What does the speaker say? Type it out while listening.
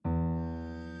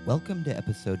Welcome to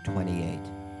episode 28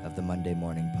 of the Monday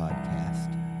Morning Podcast.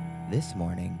 This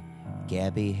morning,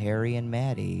 Gabby, Harry, and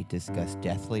Maddie discuss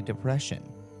deathly depression,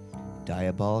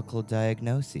 diabolical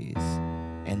diagnoses,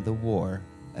 and the war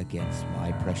against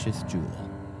my precious jewel.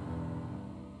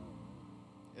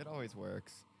 It always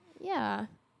works. Yeah.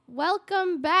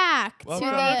 Welcome back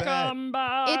Welcome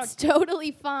back. It's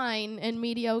Totally Fine and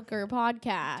Mediocre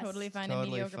podcast. Totally fine Totally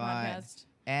and mediocre fine. podcast.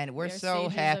 And we're We are so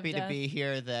sages happy of to death. be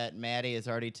here that Maddie is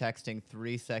already texting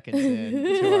 3 seconds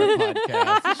into our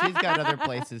podcast. She's got other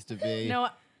places to be. No,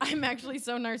 I'm actually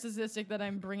so narcissistic that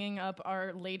I'm bringing up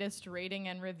our latest rating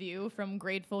and review from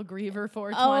Grateful Griever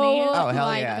 420. Oh, hell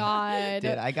my yeah. God.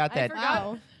 Dude, I got I that. forgot.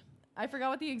 Wow. I forgot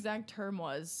what the exact term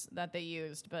was that they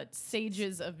used, but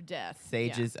sages of death.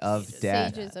 Sages Yeah, of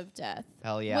death. Sages of Death.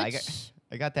 Hell yeah. Which,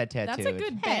 I got that tattooed. That's a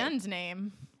good Hey. band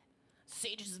name.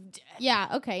 Sages of Death. yeah,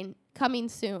 okay. Coming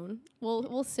soon.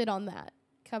 We'll sit on that.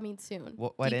 Coming soon.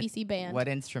 What DPC band. What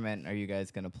instrument are you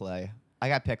guys going to play? I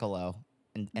got piccolo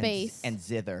and Bass. and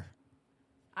zither.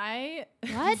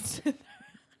 What?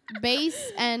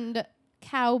 Bass and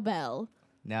cowbell.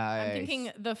 Nice. I'm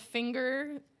thinking the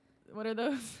finger. What are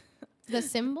those? The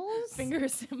cymbals? Finger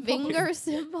symbols. Finger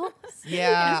cymbals?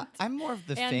 Yeah, and- I'm more of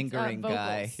the and, fingering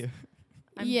guy. vocals.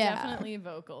 I'm Yeah. definitely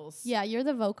vocals. Yeah, you're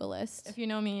the vocalist. If you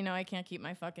know me, you know I can't keep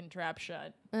my fucking trap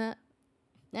shut.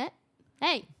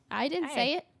 Hey, I didn't Hey.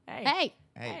 say it. Hey. Hey,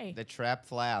 Hey, Hey. the trap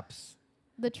flaps.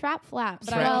 the trap flaps.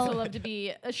 But I Well- also love to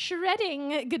be a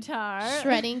shredding guitar.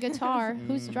 shredding guitar.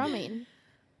 Who's drumming?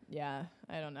 Yeah,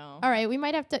 I don't know. All right, we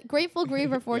might have to. Grateful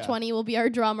Griever 420 will be our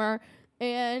drummer,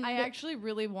 and I actually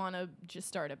really want to just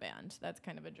start a band. That's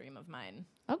kind of a dream of mine.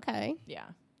 okay, Yeah.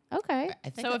 okay. I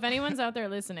think So if anyone's out there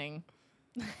listening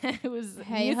who's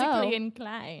Hey ho. musically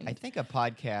inclined, I think a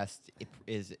podcast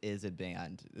is a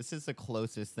band. This is the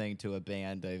closest thing to a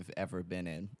band I've ever been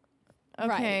in.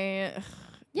 okay.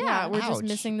 Yeah. we're just Ouch.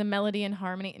 missing the melody and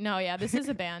harmony. No, yeah, this is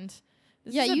a band.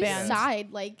 This Yeah, is a you band.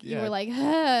 sighed like you Yeah. were like,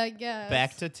 I guess.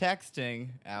 Back to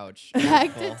texting. Ouch.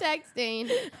 Back to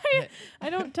Painful. texting. I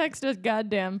don't text a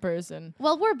goddamn person.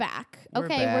 Well, we're back. We're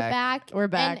Okay, we're back. back. We're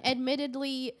back. And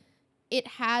admittedly, it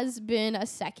has been a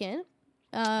second.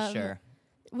 Sure.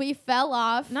 We fell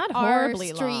off. Not our horribly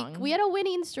streak. long. We had a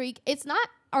winning streak. It's not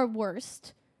our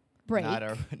worst break. Not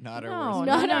our No, worst. no, not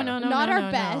no, our, no, no, not no, our no,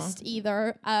 no. best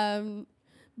either.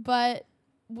 But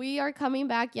we are coming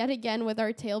back yet again with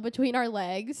our tail between our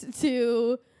legs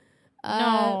to.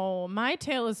 No, my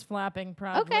tail is flapping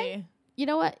proudly. You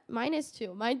know what? Mine is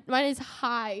too. Mine is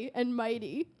high and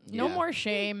mighty. No Yeah. more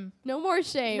shame. No more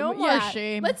shame. No more Yeah,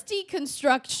 shame. Let's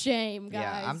deconstruct shame, guys.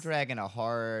 Yeah, I'm dragging a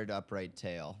hard upright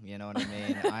tail. You know what I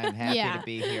mean? I'm happy Yeah. to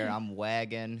be here. I'm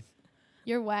wagging.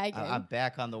 You're wagging. I'm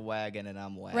back on the wagon and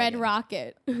I'm wagging. Red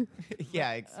rocket.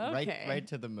 Yeah, Okay. right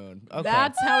to the moon. Okay.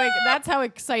 That's how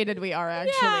excited we are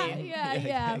actually. yeah.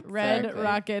 Yeah, Red exactly.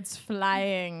 rockets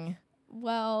flying.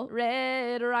 Well,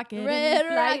 Red rocket. red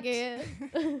in flight.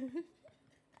 rocket.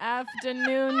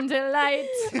 Afternoon delight.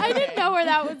 I didn't know where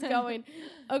that was going.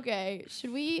 Okay,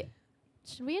 should we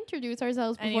introduce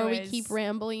ourselves before we Anyways. keep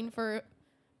rambling for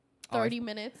Oh, 30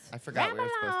 minutes? I forgot we were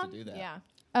supposed to do that. Yeah.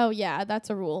 Oh yeah, that's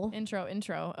a rule.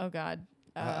 Intro. Oh God.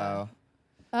 Uh-oh.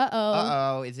 Uh-oh.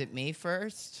 Uh-oh. Is it me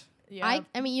first? Yeah.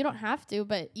 I mean, you don't have to,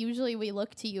 but usually we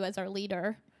look to you as our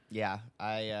leader. Yeah,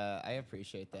 I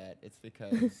appreciate that. It's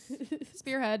because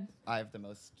Spearhead. I have the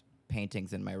most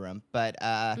paintings in my room. But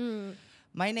Mm.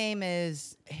 my name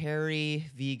is Harry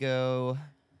Vigo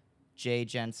J.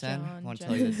 Jensen. John Won't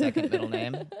tell you the Jensen. second middle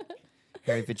name.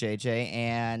 Harry Vijay.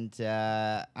 And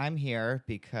I'm here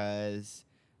because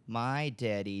my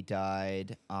daddy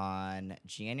died on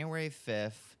January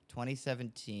 5th,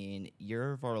 2017,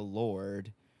 year of our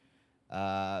Lord,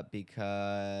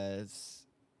 because,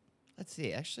 let's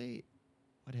see, actually,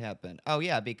 what happened? Oh,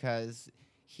 yeah, because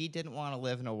he didn't want to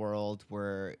live in a world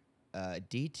where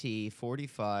DT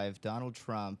 45, Donald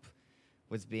Trump,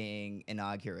 was being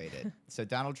inaugurated. So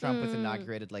Donald Trump was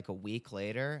inaugurated like a week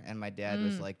later, and my dad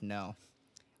was like, no.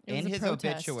 It was In a his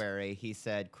protest. obituary, he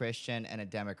said Christian and a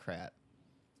Democrat.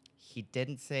 He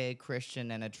didn't say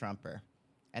Christian and a Trumper.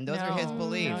 And those are his No,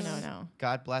 beliefs. no.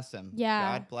 God bless him.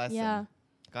 Yeah, God bless yeah. him.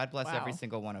 God bless every Wow.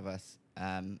 single one of us,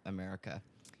 America.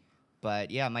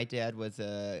 But yeah, my dad was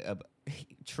a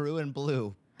true and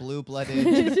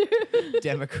blue-blooded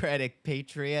Democratic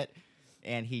patriot,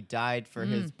 and he died for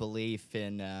his belief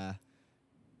in, I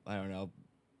don't know,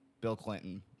 Bill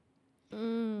Clinton.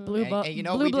 Blue, And you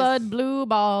know, blue we blood, just- blue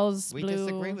balls. We blue.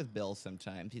 disagree with Bill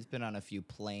sometimes. He's been on a few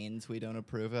planes we don't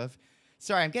approve of.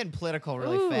 Sorry, I'm getting political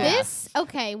really Ooh. fast.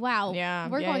 Okay, wow. Yeah,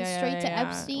 We're going straight to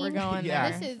Epstein. We're going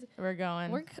Yeah. there. This is We're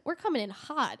going. we're coming in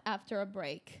hot after a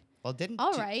break. Well, didn't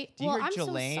All do- right. Do you Well, hear I'm so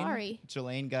Jelaine? sorry.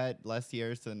 Jelaine got less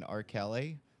years than R.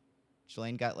 Kelly.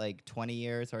 Jelaine got like 20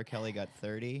 years. R. Kelly got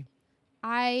 30.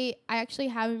 I actually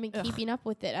haven't been Ugh. keeping up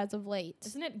with it as of late.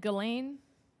 Isn't it Ghislaine?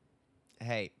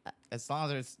 Hey, as long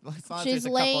as there's a couple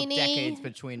Ghislaine. decades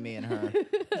between me and her.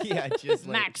 Yeah, just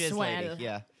Maxwell.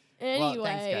 Yeah. Anyway, Well,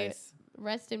 thanks, guys.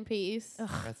 rest in peace.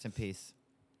 Rest in peace.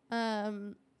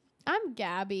 I'm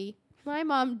Gabby. My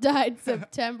mom died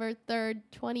September 3rd,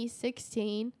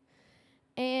 2016.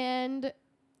 And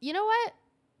you know what?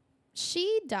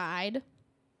 She died.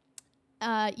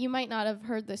 You might not have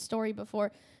heard this story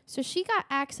before. So she got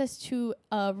access to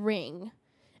a ring.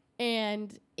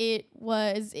 And it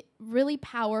was really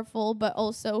powerful, but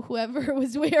also whoever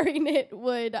was wearing it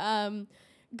would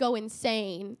go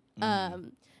insane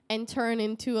and turn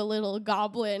into a little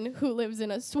goblin who lives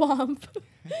in a swamp.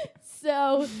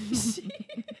 So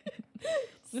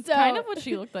That's kind of what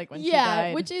she looked like when she yeah,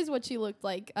 died. which is what she looked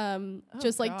like.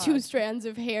 Just like two God. strands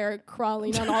of hair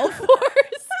crawling on all fours.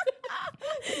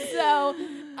 So,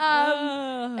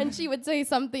 and she would say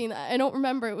something. I don't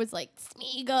remember. It was like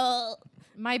Smeagol.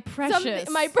 My precious.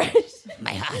 My precious.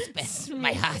 My hospice.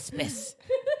 My hospice.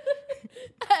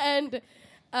 And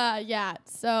yeah,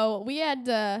 so we had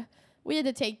to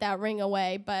take that ring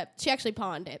away, but she actually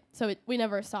pawned it, so we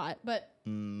never saw it. But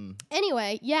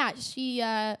anyway, yeah, she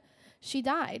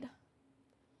died.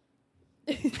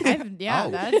 Yeah,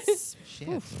 Oh. that's. Shit.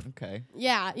 Okay.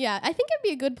 Yeah. I think it'd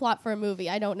be a good plot for a movie.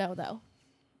 I don't know though.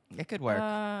 It could work.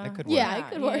 It could work. Yeah,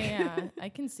 it could work. Yeah, I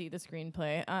can see the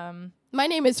screenplay. My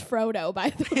name is Frodo, by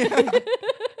the way.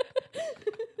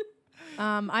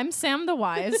 I'm Sam the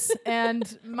Wise,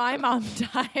 and my mom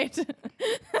died.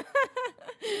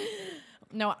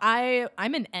 No,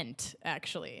 I'm an Ent,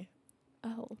 actually.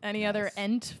 Oh, Any other Nice.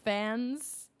 Ent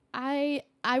fans? I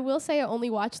will say I only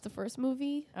watched the first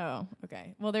movie. Oh,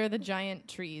 okay. Well, they're the giant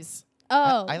trees.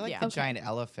 Oh, I like yeah. the Okay. giant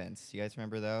elephants. You guys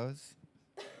remember those?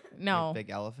 No. Big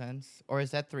elephants? Or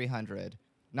is that 300?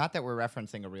 Not that we're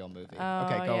referencing a real movie. Oh,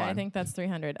 Okay, go yeah, on. I think that's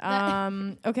 300.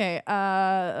 Okay.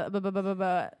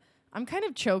 I'm kind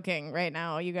of choking right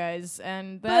now, you guys,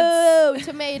 and that's. Boo!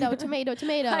 Tomato.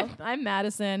 I'm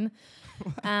Madison.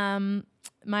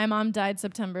 My mom died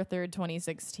September 3rd,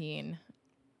 2016.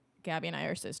 Gabby and I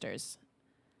are sisters.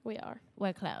 We are.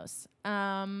 We're close.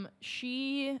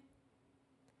 She.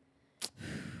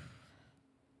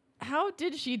 How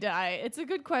did she die? It's a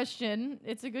good question.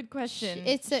 It's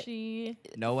she.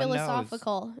 No one knows.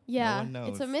 Philosophical. Yeah, one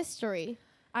it's a knows. mystery.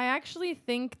 I actually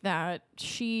think that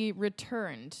she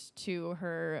returned to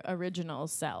her original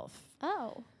self.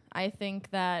 Oh. I think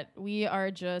that we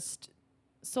are just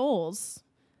souls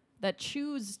that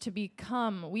choose to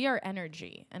become. We are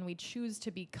energy, and we choose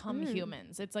to become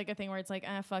humans. It's like a thing where it's like,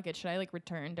 fuck it. Should I like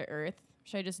return to Earth?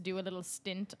 Should I just do a little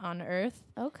stint on Earth?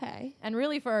 Okay. And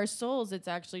really, for our souls, it's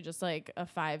actually just like a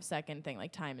 5-second thing.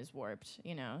 Like time is warped,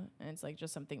 you know, and it's like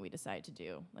just something we decide to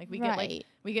do. Like we Right.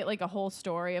 get like a whole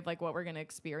story of like what we're gonna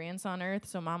experience on Earth.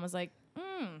 So Mom was like,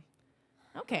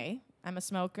 okay, I'm a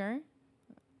smoker.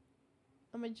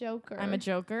 I'm a joker. I'm a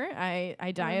joker.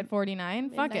 I die at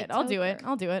 49. Fuck midnight it. I'll do it. toker.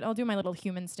 I'll do it. I'll do my little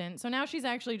human stint. So now she's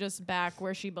actually just back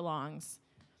where she belongs.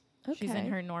 Okay. She's in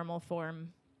her normal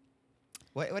form.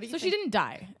 What do you So think? she didn't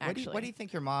die, What actually. do you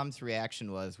think your mom's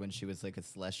reaction was when she was like a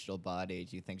celestial body?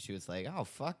 Do you think she was like, "Oh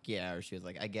fuck yeah," or she was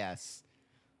like, "I guess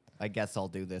I'll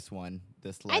do this life."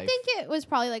 I think it was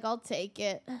probably like, I'll take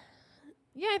it.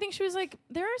 Yeah, I think she was like,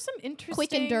 there are some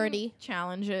interesting and dirty.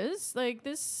 challenges. Like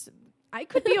this, I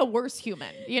could be a worse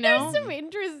human, you know? There's some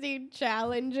interesting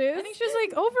challenges. I think she was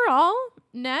like, overall,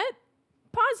 net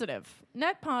positive.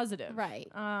 Right.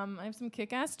 I have some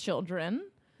kick-ass children.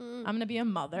 I'm going to be a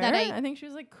mother. That I think she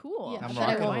was like, cool. Yeah, I'm that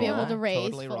I rock and won't be able roll. to raise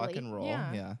Totally rock fully. and roll.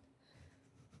 Yeah. Yeah.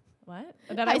 What?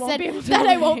 That I won't said be able to that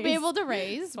I won't be raise. able to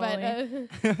raise,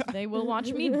 but They will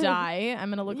watch me die. I'm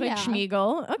going to look Yeah. like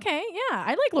Schmeagol. Okay, yeah. I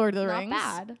like Lord of the not Rings.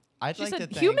 bad. I'd She like to said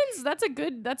think, humans,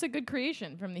 that's a good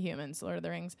creation from the humans, Lord of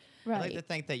the Rings. Right. I'd like to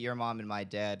think that your mom and my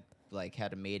dad like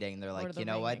had a meeting. They're Lord like, of the you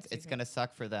know Ring, what? excuse It's me. gonna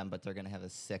suck for them, but they're gonna have a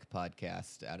sick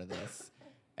podcast out of this.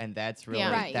 And that's really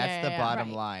Yeah. Right. that's Yeah, the yeah, bottom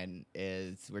right. line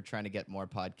is we're trying to get more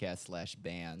podcasts /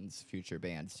 bands, future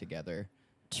bands together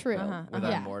True. with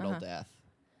Yeah. our mortal death.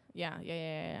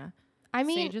 Yeah. I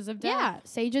mean, Sages of Death. Yeah,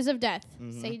 Sages of Death.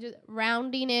 Sages,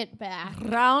 rounding it back.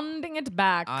 Rounding it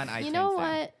back. On iTunes. You know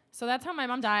now. what? So that's how my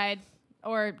mom died,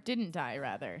 or didn't die,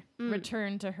 rather.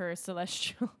 Returned to her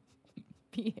celestial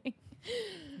being,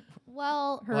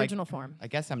 Well, her Like- original form. I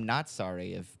guess I'm not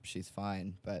sorry if she's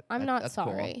fine, but I'm that- not that's cool.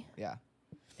 sorry. Yeah.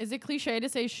 Is it cliche to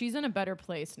say she's in a better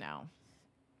place now?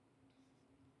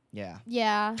 Yeah.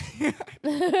 Yeah.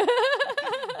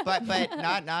 But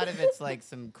not if it's like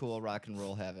some cool rock and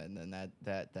roll heaven, then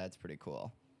that's pretty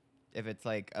cool. If it's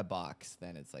like a box,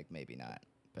 then it's like maybe not.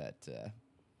 But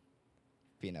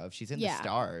you know, if she's in the Yeah.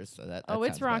 stars, so that Oh,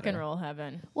 it's sounds rock and better. roll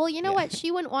heaven. Well, you know Yeah. what?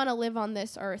 She wouldn't want to live on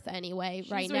this earth anyway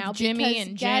She's right with now. Jimmy because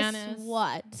and guess Janice.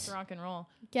 what? It's rock and roll.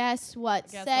 Guess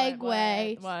what? Guess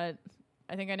Segue. What?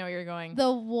 I think I know where you're going.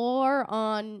 The war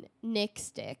on Nick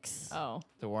Sticks. Oh.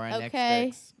 The war on Okay.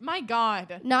 Nick Sticks. My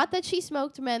God. Not that she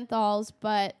smoked menthols,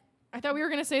 but I thought we were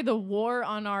going to say the war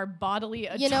on our bodily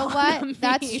autonomy. you know what?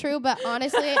 That's true. But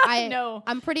honestly,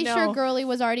 I'm pretty No. sure Girly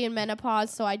was already in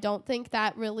menopause, so I don't think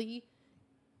that really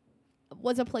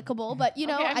was applicable. But you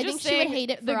know, Okay, I'm I just think she would saying hate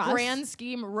it the for us. grand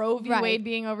scheme Roe v. Right. Wade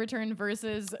being overturned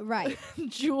versus Right.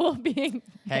 Jewel being.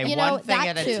 Hey, You know, one thing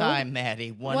that at too. a time,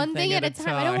 Maddie. One thing at a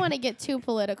time. I don't want to get too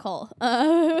political.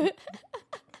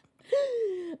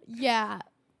 Yeah,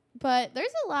 but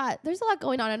there's a lot. There's a lot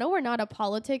going on. I know we're not a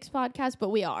politics podcast, but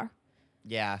we are.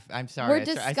 Yeah, I'm sorry. We're I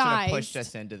sort of disguised. pushed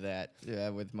us into that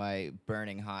with my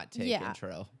burning hot take Yeah.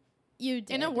 intro. You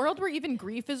did. In a world where even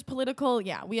grief is political,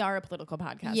 yeah, we are a political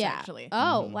podcast, yeah. actually.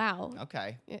 Oh Mhm. wow.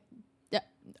 Okay.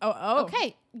 Oh.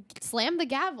 Okay, slam the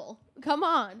gavel. Come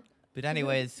on. But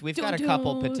anyways, we've got a Dun,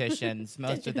 couple dun. petitions.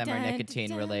 Most of them are Dun, dun, nicotine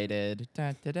dun. related.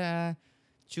 Da, da, da.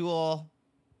 Juul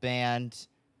banned.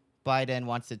 Biden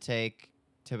wants to take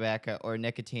tobacco or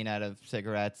nicotine out of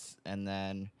cigarettes and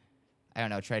then, I don't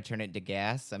know, try to turn it into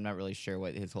gas. I'm not really sure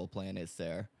what his whole plan is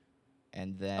there.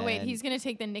 And then Oh, wait, he's going to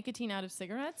take the nicotine out of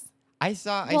cigarettes? I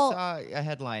saw Well- a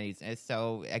headline.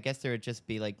 So I guess there would just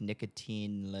be like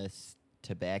nicotine-less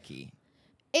tobacco.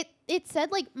 It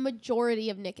said like majority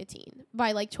of nicotine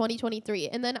by like 2023,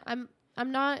 and then I'm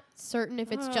not certain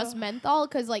if it's just menthol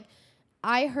because like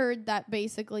I heard that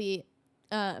basically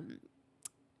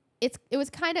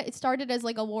it started as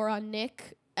like a war on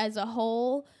Nick as a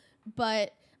whole,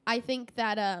 but I think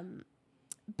that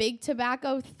Big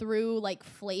Tobacco threw like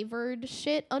flavored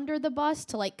shit under the bus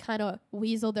to like kind of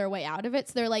weasel their way out of it.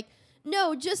 So they're like,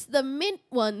 no, just the mint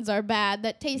ones are bad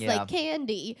that taste Yeah. like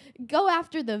candy. Go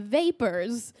after the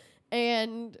vapors.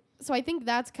 And so I think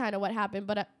that's kind of what happened,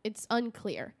 but it's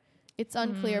unclear. It's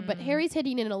unclear, but Harry's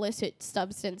hitting an illicit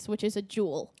substance, which is a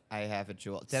Juul. I have a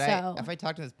Juul. So- Have I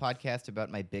talked in this podcast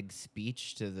about my big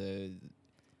speech to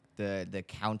the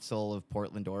Council of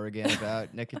Portland, Oregon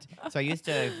about nicotine? So I used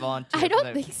to volunteer. I for don't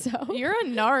the- think so. You're a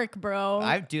narc, bro.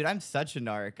 I'm such a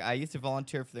narc. I used to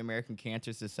volunteer for the American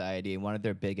Cancer Society, and one of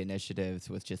their big initiatives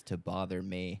was just to bother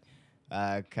me.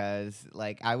 Because,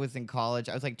 like, I was in college.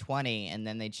 I was, like, 20, and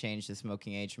then they changed the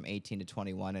smoking age from 18 to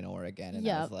 21 in Oregon. And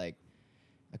I Yep. was like,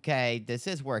 okay, this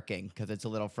is working because it's a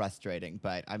little frustrating,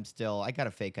 but I got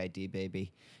a fake ID,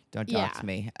 baby. Don't dox Yeah.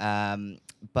 me.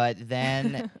 But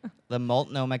then the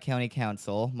Multnomah County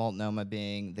Council, Multnomah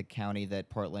being the county that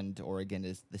Portland, Oregon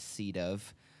is the seat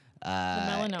of. the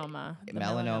melanoma.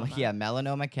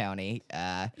 Melanoma County.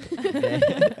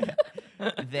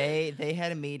 They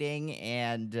had a meeting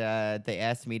and they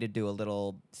asked me to do a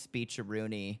little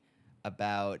speech-a-rooney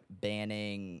about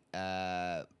banning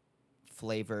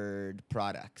flavored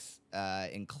products,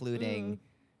 including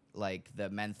like the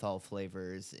menthol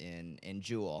flavors in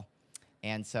Juul.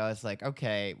 And so I was like,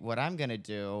 okay, what I'm gonna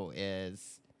do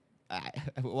is.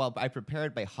 I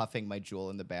prepared by huffing my Juul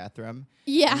in the bathroom.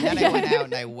 Yeah. And then I went out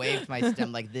and I waved my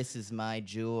stem like, this is my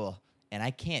Juul, and I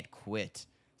can't quit.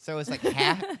 So it was like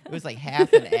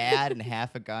half an ad and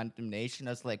half a condemnation.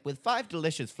 I was like, with 5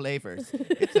 delicious flavors,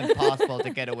 it's impossible to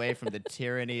get away from the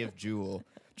tyranny of Juul.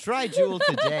 Try Juul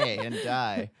today and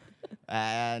die.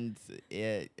 And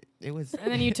it was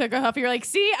And then you took a huff. You're like,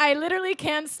 see, I literally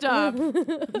can't stop.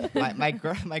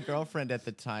 my girlfriend at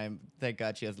the time. Thank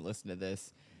God she hasn't listened to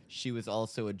this. She was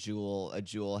also a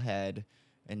Juul head,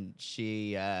 and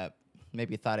she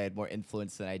maybe thought I had more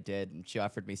influence than I did, and she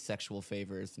offered me sexual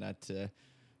favors, not to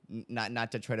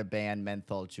try to ban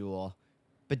menthol Juul.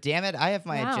 But damn it, I have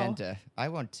my Wow. agenda. I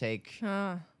won't take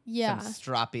Yeah. some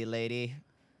stroppy lady.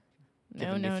 No,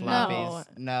 giving me no,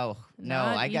 floppies. No.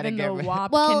 Not I gotta even get the rid.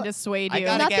 WAP Well, can dissuade I you.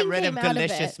 gotta get Nothing rid of came out of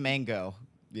delicious it. mango.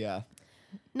 Yeah.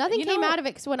 Nothing You came know- out of it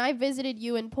because when I visited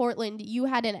you in Portland, you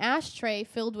had an ashtray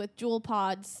filled with Juul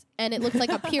pods, and it looked like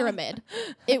a pyramid.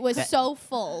 It was so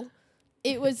full.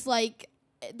 It was like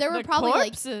there were The probably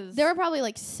corpses.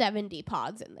 like 70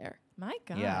 pods in there. My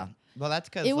God. Yeah. Well, that's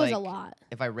because It was a lot.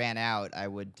 If I ran out, I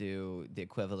would do the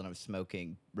equivalent of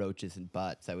smoking roaches and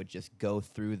butts. I would just go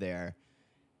through there,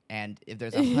 and if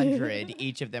there's 100,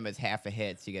 each of them is half a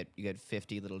hit. So you get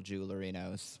 50 little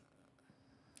Juulerinos.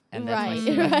 And that's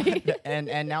Right, my right.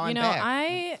 and now I'm You know,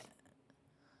 back.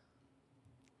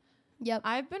 Yep.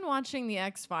 I've been watching the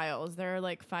X-Files. There are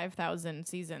like 5,000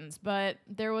 seasons, but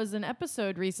there was an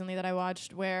episode recently that I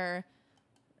watched where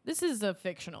this is a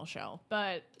fictional show,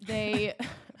 but they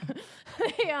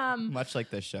Much like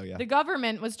this show, yeah. the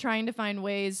government was trying to find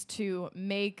ways to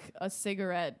make a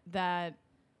cigarette that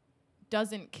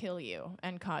doesn't kill you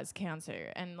and cause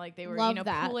cancer, and like they were Love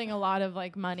that. pooling a lot of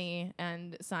like money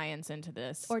and science into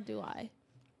this. Or do I?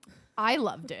 I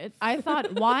loved it. I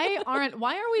thought, why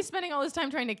are we spending all this time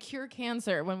trying to cure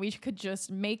cancer when we could just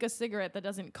make a cigarette that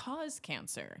doesn't cause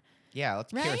cancer? Yeah,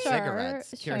 let's cure Right? cigarettes.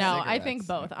 Sure, Cure sure. No, I cigarettes. think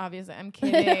both. Obviously, I'm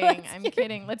kidding. I'm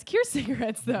kidding. Let's cure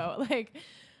cigarettes though. Like,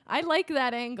 I like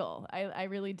that angle. I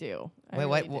really do. I Wait,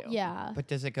 really what- do. Yeah. But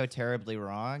does it go terribly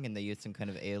wrong and they use some kind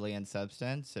of alien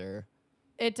substance or?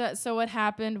 It does. So what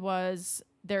happened was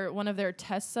one of their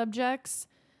test subjects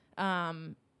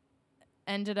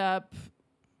ended up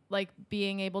like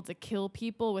being able to kill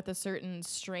people with a certain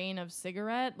strain of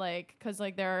cigarette, like because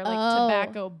like there are like Oh.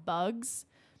 tobacco bugs,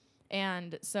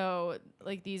 and so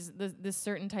like this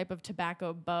certain type of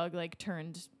tobacco bug like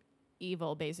turned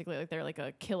evil, basically. Like they're like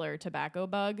a killer tobacco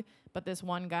bug, but this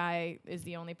one guy is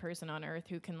the only person on earth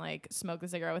who can like smoke the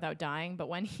cigarette without dying. But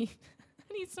when he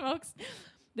when he smokes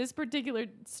this particular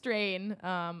strain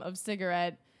of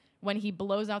cigarette, when he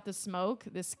blows out the smoke,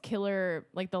 this killer,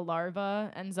 like the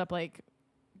larva, ends up like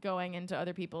going into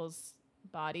other people's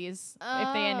bodies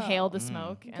if they inhale the Mm.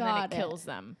 smoke, and then Got it it. kills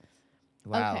them.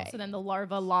 Wow. Okay. So then the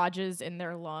larva lodges in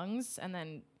their lungs and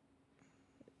then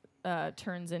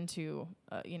turns into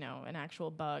an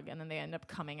actual bug, and then they end up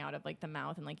coming out of like the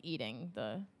mouth and like eating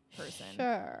the person.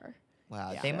 Sure.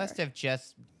 Wow. Yeah. They must have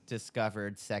just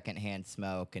discovered secondhand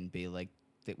smoke and be like,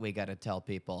 we got to tell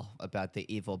people about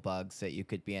the evil bugs that you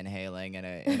could be inhaling in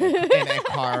a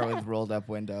car with rolled up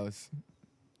windows.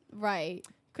 Right.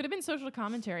 Could have been social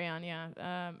commentary on,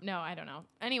 yeah. No, I don't know.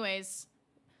 Anyways,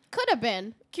 Could have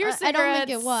been. Cure I don't think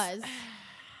it cigarettes.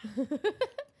 was.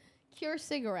 Cure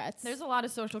cigarettes. there's a lot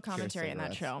of social commentary in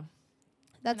that cigarettes. show.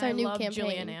 That's And our I new love campaign.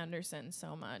 Gillian Anderson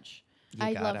so much.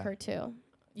 I love gotta. her too.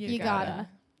 You gotta.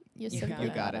 You You simply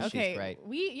gotta. She's Okay, great.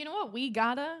 you know what we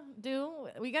gotta do?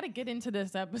 We gotta get into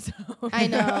this episode. I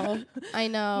know. I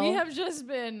know. We have just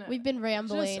been We've been just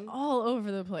rambling. all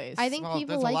over the place. I think Well,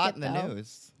 people there's like a lot it in the though.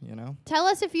 news, you know? Tell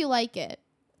us if you like it.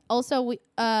 Also,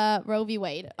 Roe v.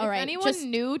 Wade. All if right. anyone just-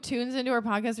 new tunes into our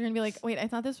podcast, they're gonna be like, "Wait, I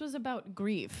thought this was about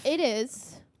grief." It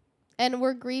is. And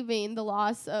we're grieving the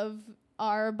loss of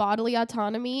our bodily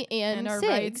autonomy and, our SIGs.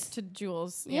 rights to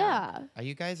Jules. Yeah. Are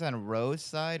you guys on Roe's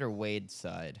side or Wade's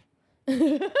side?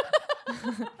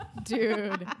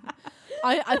 Dude.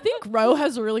 I think Roe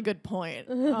has a really good point.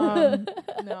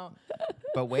 No.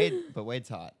 But Wade's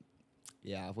hot.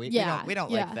 Yeah, we don't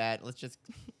Yeah. like that. Let's just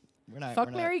we're not Fuck,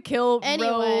 we're not- Mary, kill, Anyway.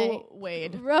 Roe,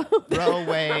 Wade. Roe. Roe,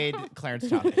 Wade, Clarence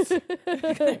Thomas.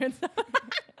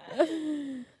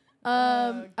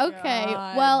 Oh, Okay.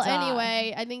 God. Well,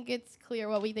 anyway, I think it's clear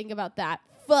what we think about that.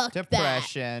 Fuck that.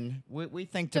 Depression. We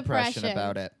think depression Depression.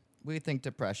 about it. We think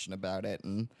depression about it,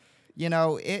 and you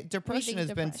know, depression think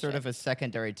has been sort of depression. a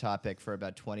secondary topic for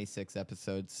about 26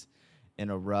 episodes in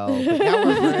a row. But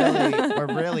now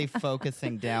we're really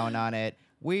focusing down on it.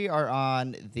 We are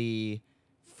on the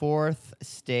 4th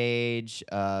stage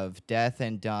of death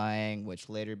and dying, which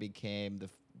later became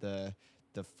the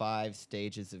 5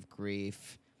 stages of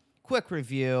grief. Quick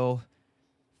review.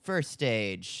 First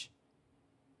stage,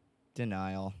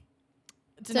 denial.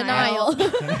 Denial.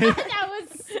 That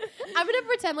was. I'm gonna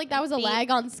pretend like that was a Beep.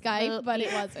 lag on Skype, Boop. but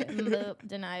it wasn't. Boop.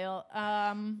 Denial.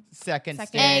 Second Second.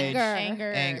 stage,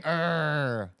 Anger.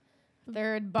 Anger.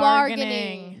 Third, Bargaining.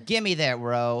 bargaining. Give me that,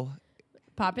 Ro.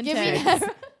 Pop and Give me tags.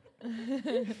 that.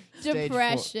 Stage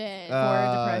Depression.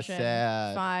 Depression.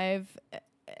 Sad. 5.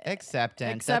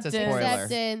 Acceptance. That's a Acceptance. spoiler.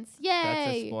 Acceptance. Yay.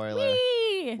 That's a spoiler.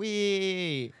 Whee!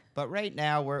 Wee. But right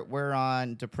now we're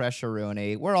on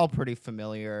Depression-Rooney. We're all pretty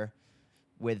familiar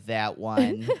with that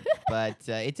one, but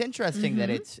it's interesting that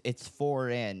it's 4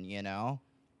 in. You know,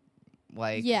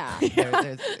 like Yeah.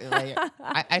 there's, like,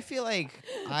 I feel like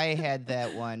I had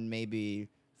that one maybe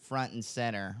front and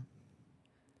center.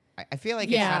 I feel like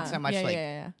it's not so much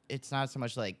it's not so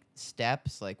much like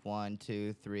steps, like 1,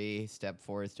 2, 3. Step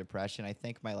 4 is depression. I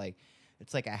think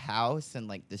it's like a house, and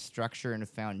like the structure and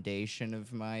foundation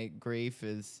of my grief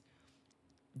is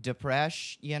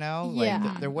depression. You know, like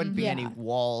Yeah. there wouldn't be any Yeah.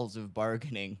 walls of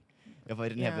bargaining if I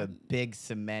didn't have Yeah. a big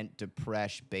cement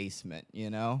depression basement. You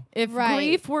know, If Right.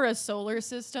 grief were a solar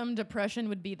system, depression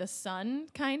would be the sun,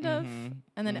 kind of, Mhm.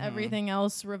 and then Mhm. everything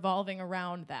else revolving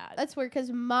around that. That's weird because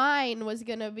mine was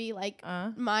gonna be like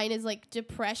Uh, mine is like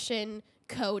depression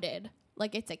coded.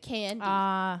 like it's a candy.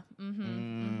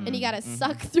 And You gotta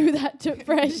suck through that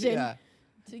depression Yeah.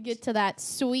 to get to that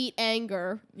sweet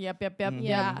anger. Yep.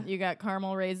 Yeah. You got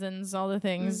caramel raisins, all the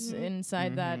things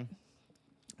inside that.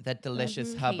 That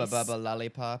delicious Mhm. Hubba Taste. Bubba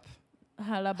lollipop.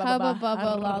 Hubba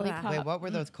Bubba lollipop. Wait, what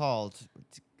were those called?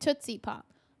 Tootsie Pop.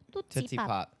 Tootsie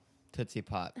Pop. Tootsie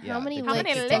Pop. Yeah. many the How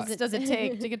many Tootsie licks Pop. does it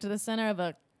take to get to the center of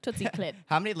a Tootsie Clip?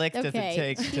 How many licks does it Okay.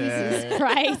 take Jesus to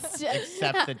Christ.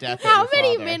 accept the death of How your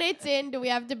many father? minutes in do we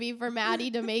have to be for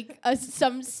Maddie to make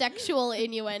some sexual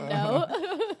innuendo?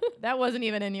 That wasn't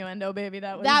even innuendo, baby.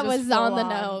 That was That just was on the full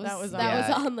nose. That was on. That was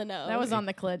Yeah. on the nose. That was on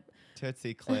the clit.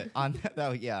 Tootsie Clit. On that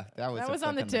was That a was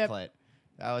on click the tip. clit.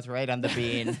 That was right on the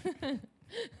bean.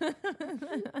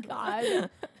 God.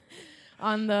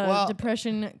 On the Well-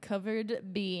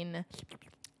 depression-covered bean.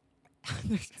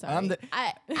 Sorry. On the,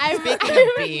 I'm Speaking of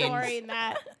beans. ignoring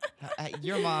that.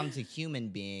 your mom's a human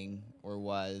being, or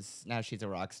was. Now she's a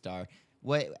rock star.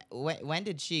 When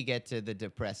did she get to the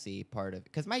depressy part of it?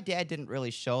 Because my dad didn't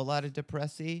really show a lot of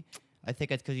depressy. I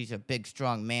think it's because he's a big,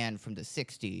 strong man from the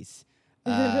 60s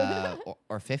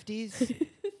or 50s?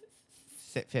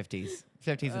 50s.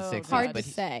 50s and Oh, 60s. Hard but to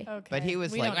he, say. Okay. But he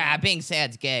was We like, don't know. being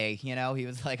sad's gay. You know, he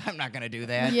was like, I'm not going to do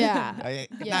that. Yeah.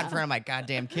 Not Yeah. in front of my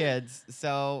goddamn kids.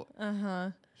 So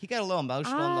he got a little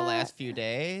emotional in the last few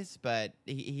days, but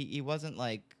he wasn't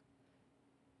like,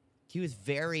 he was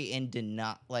very in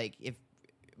denial. Like, if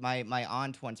my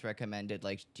aunt once recommended,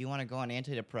 like, do you want to go on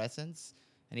antidepressants?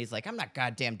 And he's like, I'm not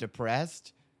goddamn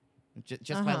depressed.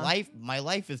 Just my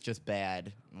life is just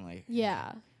bad. I'm like,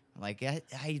 Yeah.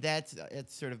 that's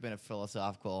it's sort of been a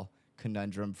philosophical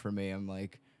conundrum for me. I'm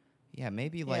like, yeah,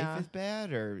 maybe life Yeah. is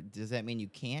bad, or does that mean you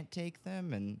can't take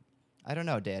them? And I don't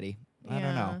know, Daddy. I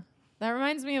don't know. That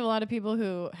reminds me of a lot of people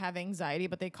who have anxiety,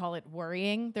 but they call it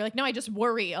worrying. They're like, no, I just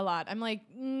worry a lot. I'm like,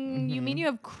 you mean you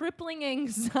have crippling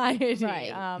anxiety?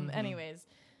 Right. Anyways,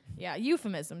 yeah,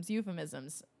 euphemisms.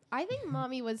 I think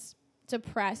mommy was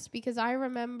depressed because I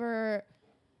remember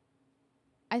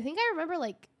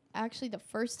like actually the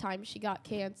first time she got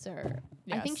cancer.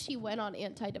 I think Yes. she went on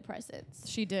antidepressants.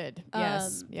 She did.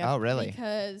 Yes. Yep. Oh, really?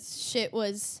 Because shit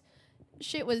was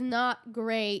not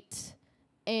great,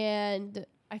 and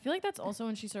I feel like that's also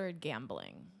when she started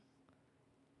gambling.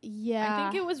 yeah,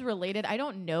 I think it was related. I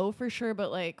don't know for sure,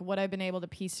 but like what I've been able to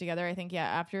piece together, I think,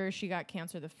 after she got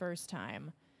cancer the first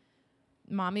time,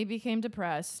 mommy became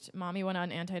depressed. Mommy went on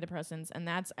antidepressants, and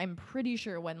that's, I'm pretty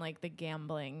sure, when like the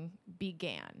gambling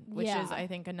began, which Yeah. is, I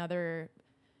think, another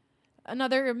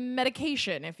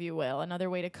medication, if you will, another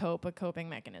way to cope, a coping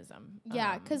mechanism.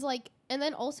 Yeah, because and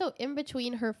then also in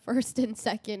between her first and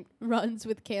second runs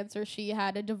with cancer, she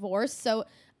had a divorce. So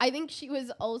I think she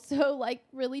was also like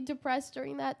really depressed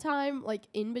during that time, like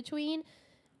in between.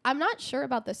 I'm not sure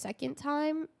about the second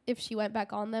time if she went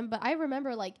back on them, but I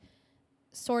remember like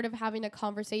sort of having a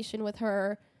conversation with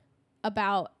her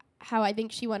about how I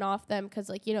think she went off them because,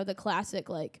 like, you know, the classic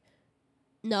like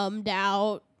numbed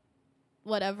out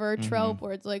whatever trope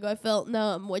where it's like I felt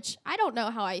numb, which I don't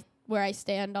know where I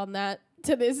stand on that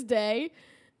to this day,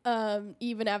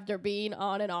 even after being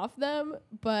on and off them.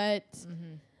 But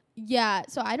yeah,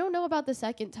 so I don't know about the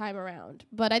second time around,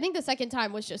 but I think the second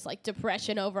time was just like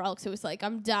depression overall because it was like,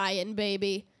 I'm dying,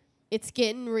 baby. It's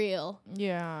getting real.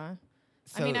 Yeah.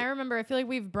 So, I mean, I feel like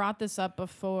we've brought this up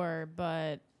before,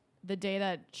 but the day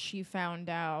that she found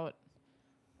out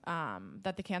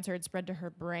that the cancer had spread to her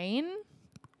brain,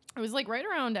 it was like right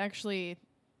around, actually,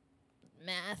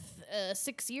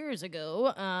 6 years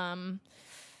ago.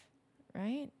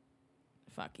 Right?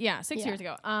 Fuck. Yeah, 6 years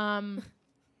ago.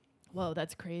 Whoa,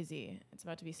 that's crazy. It's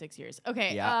about to be 6 years.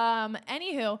 Okay. Yeah.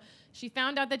 Anywho, she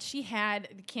found out that she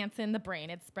had cancer in the brain.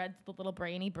 It spread to the little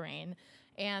brainy brain.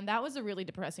 And that was a really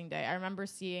depressing day. I remember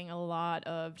seeing a lot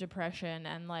of depression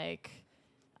and like,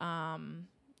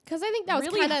 Because I think that was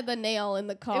Really kind of the nail in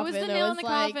the coffin. it was the nail in the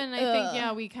like, coffin. I think,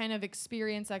 yeah, we kind of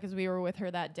experienced that because we were with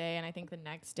her that day, and I think the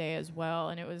next day as well.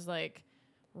 And it was like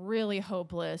really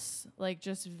hopeless, like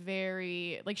just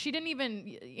very, like she didn't even,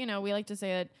 you know, we like to say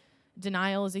that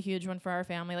denial is a huge one for our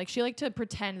family. Like she liked to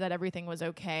pretend that everything was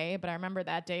okay, but I remember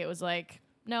that day it was like,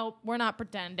 no, we're not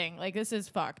pretending. Like this is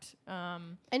fucked.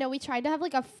 I know we tried to have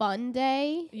like a fun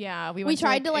day. Yeah, We went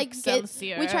tried to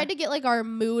Excelsior. we tried to get like our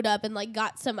mood up and like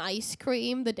got some ice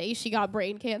cream the day she got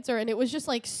brain cancer, and it was just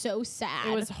like so sad.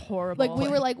 It was horrible. like we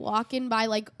were like walking by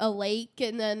like a lake,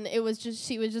 and then it was just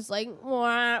she was just like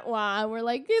wah wah. We're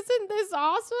like, isn't this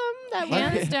awesome? That we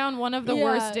hands down one of the Yeah.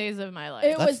 worst days of my life.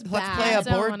 It let's was play bad. a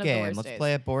So one board of the game. worst Let's days.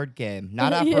 play a board game.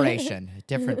 Not Operation. A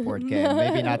different board game.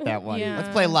 Maybe not that one. Yeah. Let's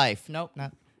play Life. Nope,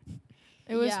 not.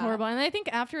 It was Yeah. horrible. And I think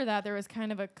after that, there was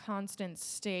kind of a constant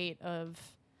state of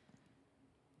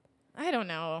I don't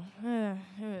know.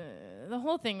 The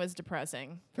whole thing was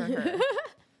depressing for her.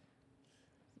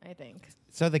 I think.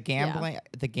 So the gambling,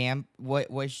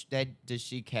 what was that? Does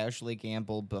she casually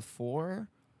gamble before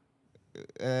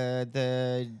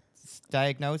the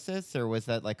diagnosis, or was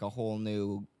that like a whole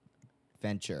new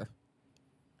venture?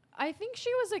 I think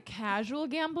she was a casual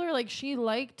gambler. Like, she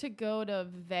liked to go to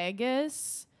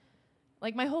Vegas.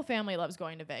 Like, my whole family loves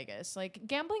going to Vegas. Like,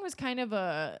 gambling was kind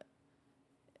of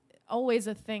always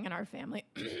a thing in our family.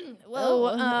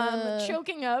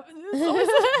 Choking up.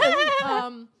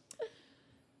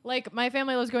 Like, my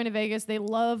family loves going to Vegas. They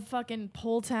love fucking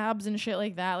pull tabs and shit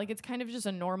like that. Like, it's kind of just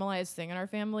a normalized thing in our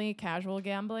family, casual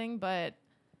gambling. But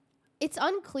it's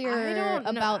unclear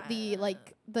about the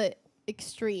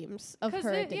extremes of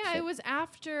her addiction. Yeah,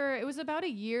 it was about a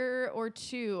year or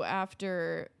two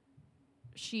after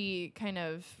she kind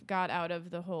of got out of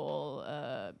the whole,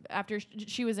 after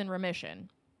she was in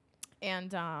remission.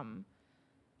 And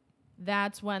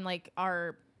that's when, like,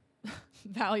 our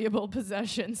valuable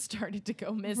possessions started to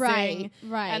go missing.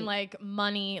 Right. And, like,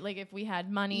 money, like, if we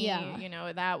had money, you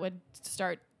know, that would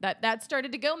start, that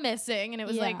started to go missing. And it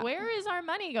was like, where is our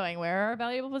money going? Where are our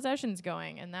valuable possessions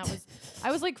going? And that was,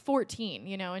 I was like 14,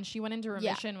 you know, and she went into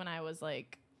remission when I was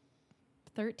like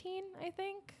 13, I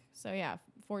think. So yeah,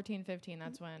 14, 15,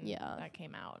 that's when that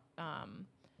came out.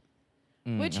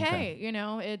 Which, hey, you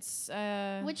know, it's...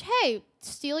 Which, hey,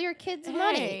 steal your kids'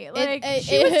 money. Like,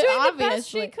 she was doing the best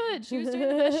she could. She was doing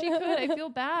the best she could. I feel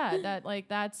bad that, like,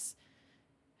 that's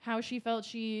how she felt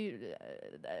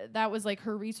that was, like,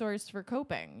 her resource for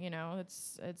coping, you know?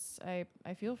 I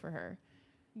feel for her.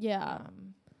 Yeah.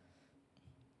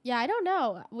 Yeah, I don't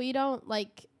know. We don't,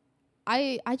 like...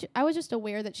 I was just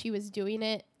aware that she was doing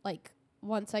it, like,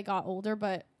 once I got older,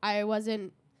 but I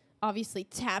wasn't obviously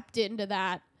tapped into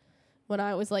that when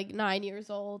I was like 9 years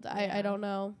old. I don't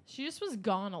know. She just was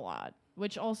gone a lot,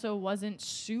 which also wasn't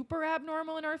super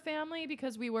abnormal in our family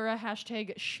because we were a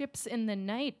hashtag ships in the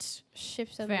night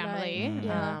family.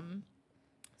 Yeah.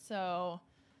 So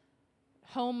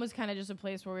home was kind of just a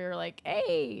place where we were like,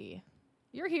 hey,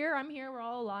 you're here, I'm here, we're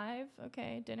all alive.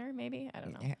 Okay, dinner maybe? I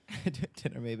don't know.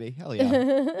 Dinner maybe. Hell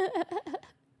yeah.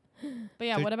 But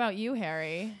yeah, what about you,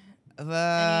 Harry?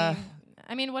 I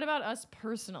mean, what about us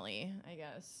personally, I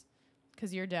guess?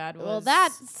 Because your dad was... Well,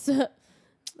 that's a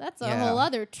whole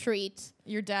other treat.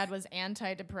 Your dad was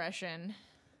anti-depression.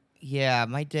 Yeah,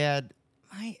 my dad...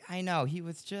 I know, he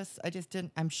was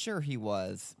I'm sure he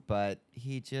was, but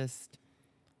he just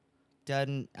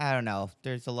doesn't... I don't know.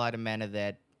 There's a lot of men of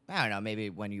that... I don't know,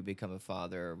 maybe when you become a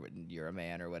father or when you're a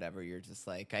man or whatever, you're just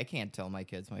like, I can't tell my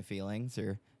kids my feelings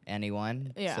or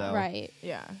anyone. Yeah, so, right.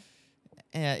 Yeah.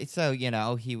 So, you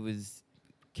know, he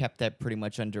kept that pretty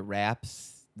much under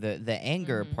wraps. The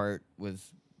anger part was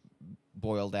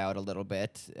boiled out a little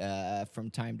bit from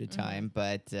time to time,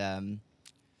 but yeah,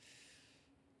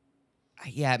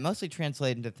 it mostly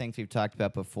translated into things we've talked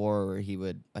about before. Where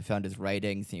I found his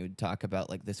writings, and he would talk about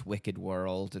like this wicked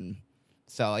world, and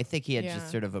so I think he had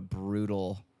just sort of a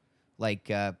brutal,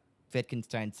 like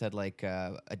Wittgenstein said, like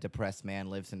a depressed man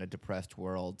lives in a depressed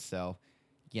world. So,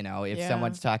 you know, if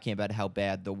someone's talking about how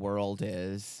bad the world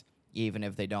is, even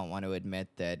if they don't want to admit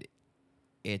that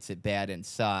it's bad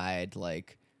inside,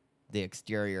 like the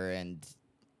exterior and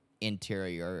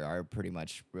interior are pretty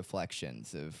much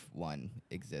reflections of one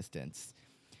existence,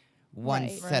 one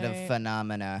set of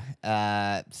phenomena.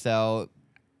 So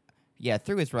yeah,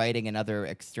 through his writing and other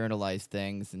externalized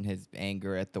things and his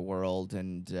anger at the world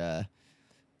and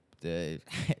the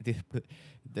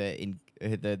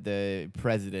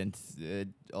president's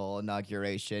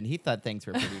inauguration, he thought things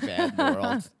were pretty bad in the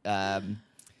world.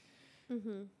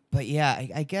 But yeah,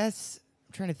 I guess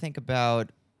I'm trying to think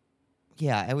about.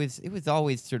 Yeah, it was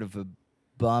always sort of a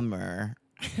bummer,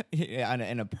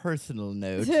 in a personal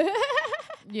note.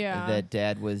 That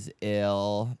Dad was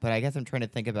ill, but I guess I'm trying to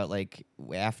think about like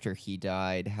after he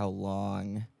died, how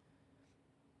long.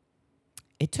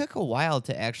 It took a while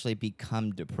to actually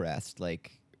become depressed,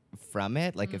 like from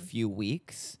it, like a few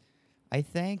weeks, I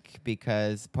think,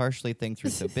 because partially things were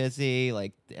so busy,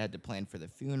 like they had to plan for the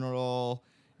funeral.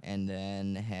 And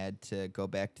then had to go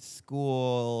back to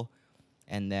school.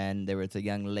 And then there was a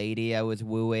young lady I was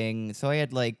wooing. So I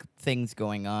had, like, things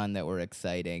going on that were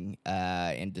exciting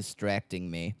and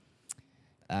distracting me.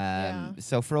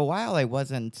 So for a while I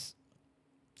wasn't...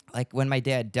 Like, when my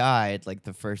dad died, like,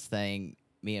 the first thing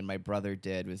me and my brother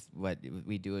did was what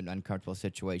we do in uncomfortable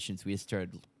situations. We just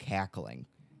started cackling,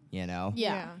 you know?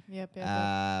 Yeah. Yep.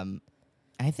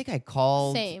 I think I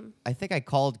called. Same. I think I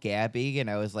called Gabby, and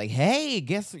I was like, "Hey,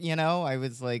 guess I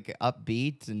was like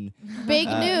upbeat and big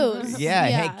news." Yeah.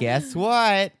 Hey, guess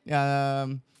what?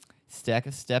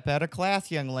 step out of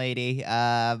class, young lady.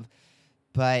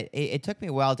 But it took me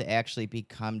a while to actually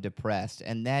become depressed.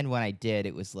 And then when I did,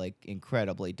 it was like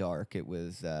incredibly dark. It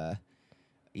was,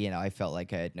 I felt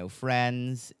like I had no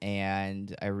friends.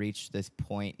 And I reached this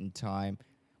point in time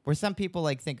where some people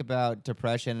like think about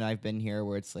depression. And I've been here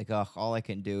where it's like, oh, all I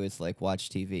can do is like watch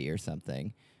TV or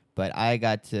something. But I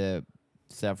got to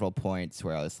several points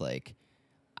where I was like,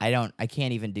 I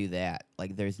can't even do that.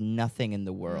 Like, there's nothing in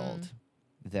the world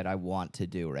that I want to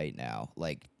do right now.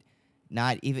 Like,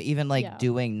 not even like Yeah.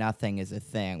 doing nothing is a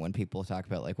thing when people talk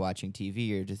about like watching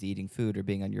TV or just eating food or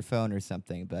being on your phone or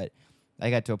something. But I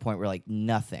got to a point where like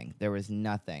nothing, there was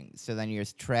nothing. So then you're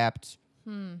just trapped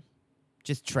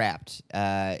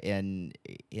in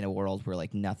a world where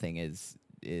like nothing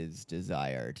is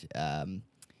desired.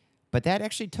 But that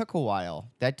actually took a while.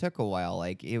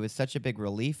 Like, it was such a big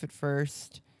relief at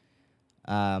first.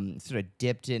 Sort of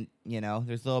dipped in,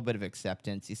 there's a little bit of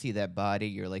acceptance. You see that body,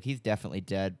 you're like, he's definitely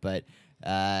dead. But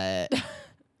I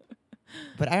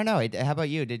don't know. How about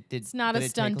you? It's not did a it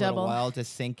stunt take a double. little while to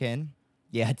sink in?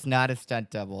 Yeah, it's not a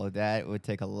stunt double. That would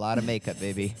take a lot of makeup,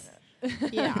 baby.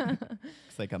 Yeah.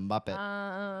 It's like a Muppet.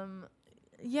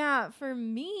 Yeah, for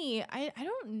me, I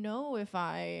don't know if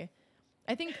I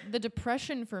think the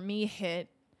depression for me hit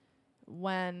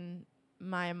when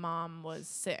my mom was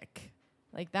sick.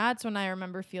 Like, that's when I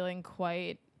remember feeling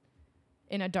quite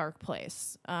in a dark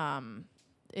place. I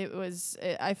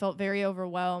felt very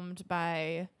overwhelmed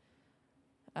by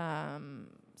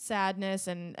sadness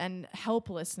and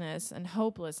helplessness and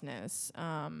hopelessness.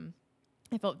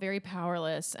 I felt very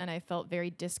powerless, and I felt very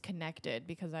disconnected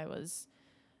because I was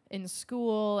in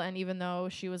school, and even though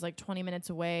she was like 20 minutes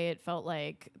away, it felt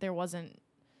like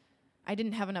I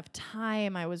didn't have enough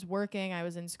time. I was working, I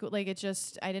was in school. Like, I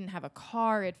didn't have a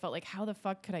car. It felt like, how the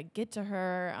fuck could I get to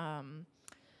her?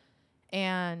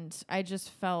 And I just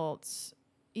felt,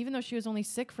 even though she was only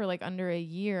sick for like under a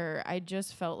year, I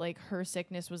just felt like her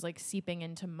sickness was like seeping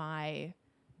into my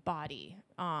body.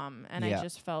 And Yeah. I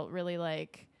just felt really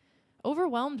like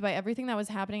overwhelmed by everything that was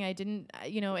happening. I didn't,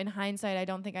 in hindsight, I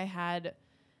don't think I had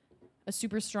a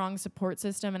super strong support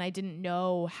system, and I didn't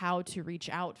know how to reach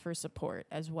out for support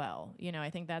as well. I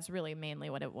think that's really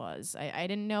mainly what it was. I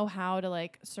didn't know how to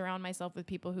like surround myself with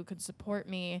people who could support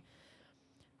me.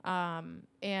 And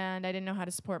I didn't know how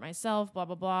to support myself, blah,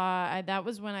 blah, blah. That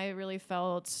was when I really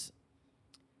felt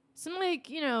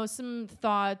some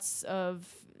thoughts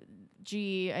of,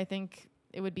 gee, I think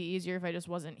it would be easier if I just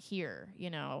wasn't here,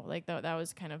 like that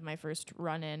was kind of my first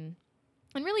run in,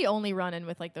 and really only run in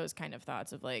with like those kind of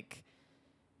thoughts of like,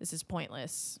 this is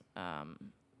pointless.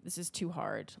 This is too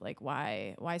hard. Like,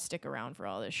 why stick around for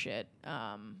all this shit?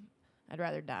 I'd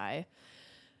rather die.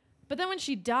 But then when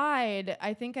she died,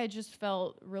 I think I just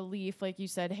felt relief, like you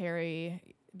said, Harry,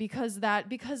 because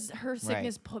her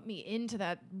sickness put me into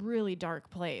that really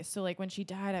dark place. So like when she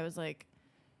died, I was like,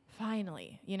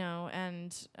 finally,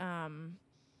 and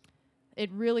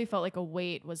it really felt like a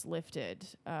weight was lifted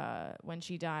when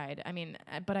she died. I mean,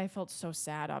 but I felt so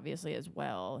sad, obviously, as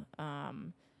well.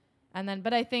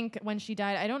 But I think when she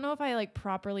died, I don't know if I like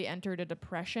properly entered a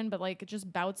depression, but like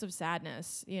just bouts of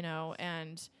sadness,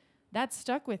 and that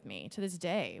stuck with me to this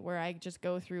day, where I just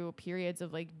go through periods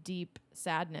of like deep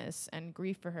sadness and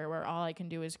grief for her, where all I can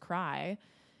do is cry.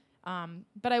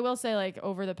 But I will say, like,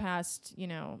 over the past,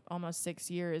 almost 6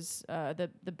 years, the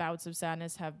bouts of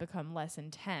sadness have become less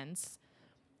intense.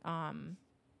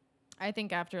 I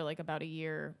think after like about a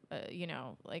year,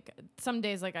 like some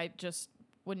days, like I just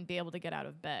wouldn't be able to get out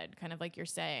of bed, kind of like you're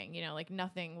saying, like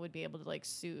nothing would be able to like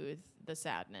soothe the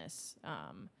sadness.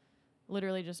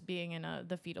 Literally just being in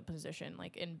the fetal position,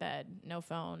 like in bed, no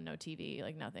phone, no TV,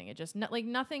 like nothing. It just like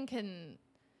nothing can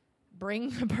bring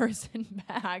the person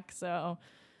back. So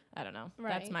I don't know.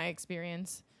 Right. That's my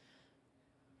experience.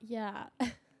 Yeah.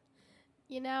 This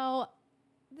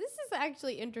is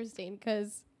actually interesting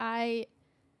because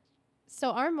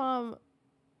our mom,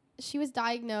 she was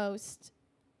diagnosed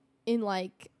in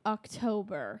like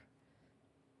October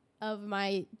of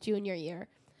my junior year.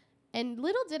 And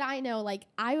little did I know, like,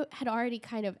 I had already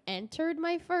kind of entered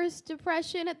my first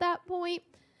depression at that point,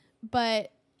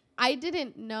 but I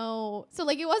didn't know. So,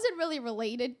 like, it wasn't really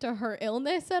related to her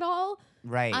illness at all.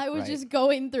 Right. I was just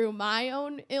going through my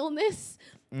own illness.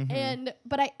 Mm-hmm.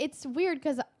 It's weird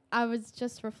because I was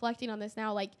just reflecting on this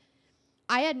now. Like,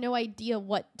 I had no idea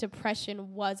what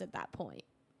depression was at that point.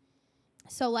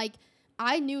 So, like,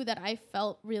 I knew that I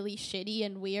felt really shitty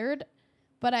and weird,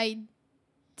 but I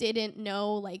didn't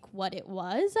know like what it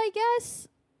was, I guess,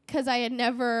 because I had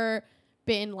never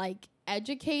been like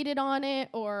educated on it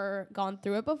or gone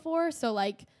through it before. So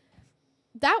like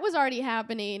that was already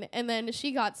happening, and then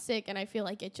she got sick, and I feel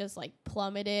like it just like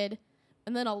plummeted,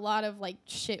 and then a lot of like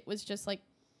shit was just like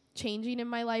changing in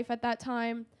my life at that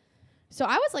time. So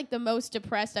I was like the most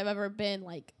depressed I've ever been,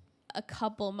 like a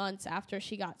couple months after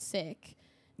she got sick.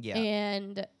 Yeah.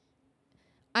 And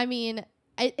I mean,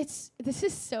 this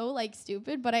is so like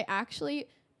stupid, but I actually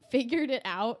figured it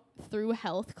out through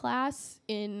health class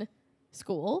in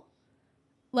school.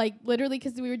 Like literally,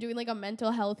 because we were doing like a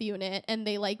mental health unit, and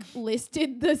they like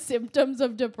listed the symptoms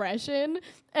of depression,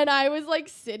 and I was like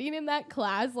sitting in that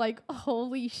class like,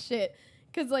 holy shit,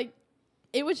 because like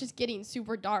it was just getting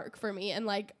super dark for me, and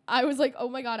like I was like, oh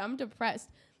my god, I'm depressed.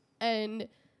 And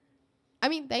I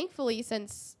mean, thankfully,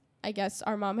 since I guess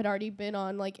our mom had already been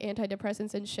on like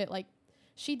antidepressants and shit, like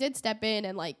she did step in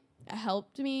and like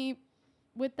helped me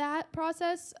with that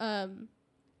process.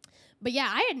 But yeah,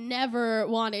 I had never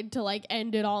wanted to like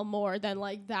end it all more than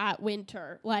like that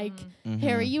winter. Like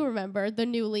Harry, you remember the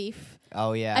New Leaf?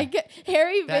 Oh yeah.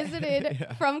 Harry That- visited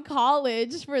yeah. from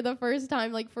college for the first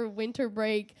time, like for winter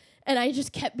break, and I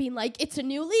just kept being like, "It's a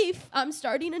new leaf. I'm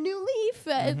starting a new leaf.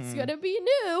 It's gonna be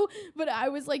new." But I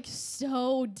was like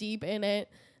so deep in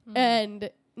it, and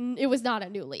it was not a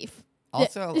new leaf.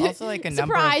 Also like a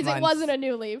number of Surprise! months, It wasn't a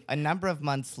new leaf. a number of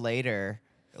months later,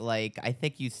 like I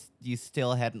think you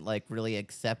still hadn't like really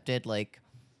accepted like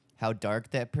how dark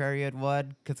that period was,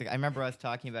 because like, I remember us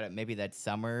talking about it maybe that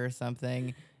summer or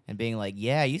something, and being like,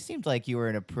 yeah, you seemed like you were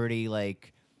in a pretty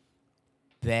like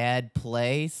bad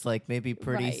place, like maybe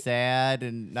pretty Right. sad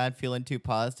and not feeling too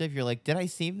positive. You're like, did I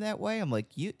seem that way? I'm like,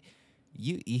 you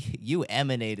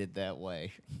emanated that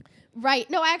way. Right.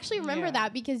 No, I actually remember Yeah.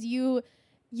 that because you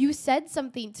said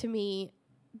something to me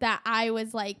that I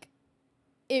was like,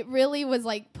 it really was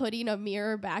like putting a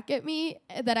mirror back at me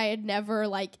that I had never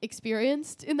like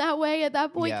experienced in that way at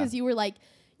that point. Yeah. Because you were like,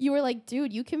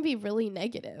 dude, you can be really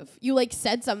negative. You like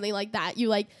said something like that. You're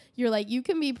like, you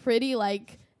can be pretty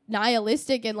like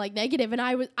nihilistic and like negative. And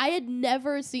I had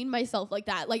never seen myself like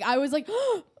that. Like I was like,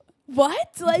 what?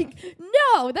 Like,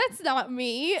 no, that's not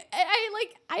me. I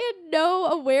had no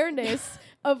awareness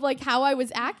of like how I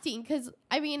was acting. Cause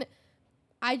I mean,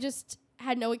 I just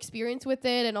had no experience with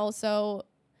it. And also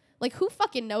like who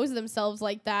fucking knows themselves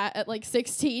like that at like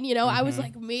 16, you know? I was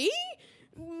like, me,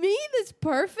 this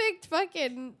perfect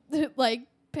fucking like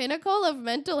pinnacle of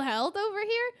mental health over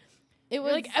here. It You're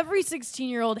was like every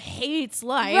 16-year-old hates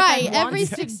life. right. and Every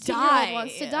wants to 16-year-old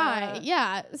wants to die.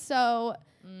 Yeah. So,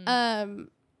 Mm.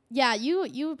 yeah,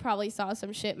 you probably saw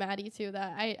some shit, Maddie, too.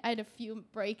 That I had a few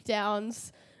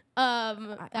breakdowns.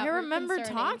 That I were remember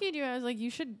concerning. talking to you. I was like, you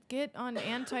should get on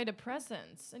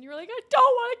antidepressants. And you were like, I don't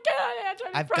want to get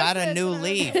on antidepressants. I've got a new And I was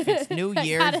leaf. like- It's New I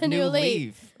Year's, got a new new leaf.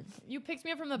 leaf. You picked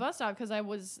me up from the bus stop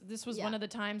because this was Yeah. one of the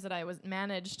times that I was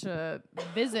managed to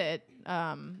visit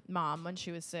mom when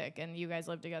she was sick. And you guys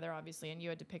lived together, obviously. And you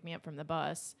had to pick me up from the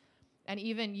bus. And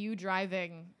even you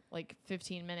driving like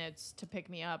 15 minutes to pick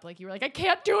me up, like you were like, I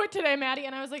can't do it today, Maddie.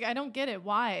 And I was like, I don't get it.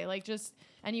 Why? Like just,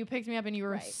 and you picked me up and you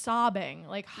were Right. sobbing,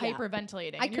 like Yeah.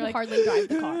 hyperventilating. I and could you're like, hardly drive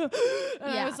the car.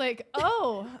 And Yeah. I was like,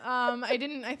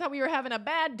 I thought we were having a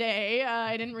bad day.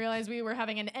 I didn't realize we were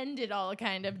having an end it all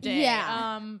kind of day.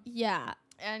 Yeah. Yeah.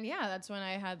 And yeah, that's when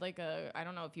I had like I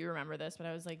don't know if you remember this, but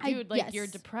I was like, I- dude, like you're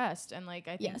yes. depressed. And like,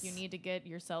 I think you Yes. need to get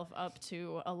yourself up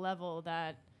to a level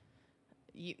that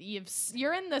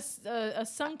you're in this a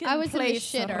sunken I was in the place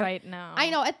shitter. right now. I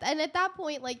know. And at that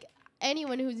point, like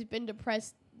anyone who's been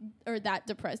depressed or that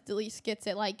depressed at least gets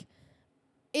it. Like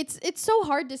it's so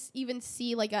hard to even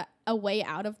see like a way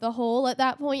out of the hole at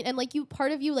that point. And like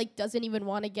part of you like doesn't even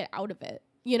want to get out of it,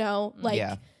 you know? Like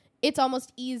Yeah. it's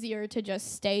almost easier to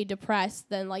just stay depressed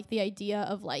than like the idea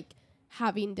of like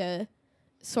having to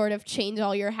sort of change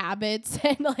all your habits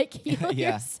and like heal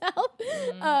Yeah.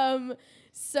 yourself.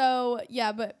 So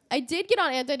yeah, but I did get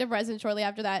on antidepressants shortly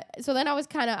after that. So then I was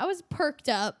perked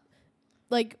up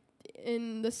like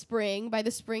in the spring, by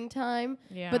the springtime.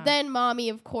 Yeah. But then mommy,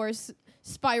 of course,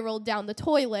 spiraled down the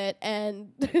toilet,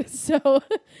 and so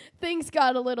things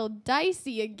got a little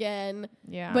dicey again.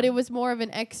 yeah. But it was more of an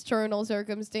external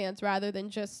circumstance rather than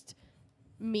just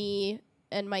me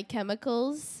and my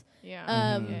chemicals. yeah.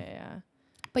 um, yeah.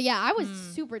 But yeah, I was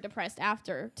super depressed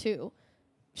after too.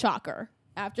 Shocker.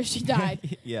 After she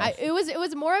died. Yeah. It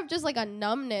was more of just like a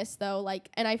numbness though, like,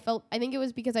 and I think it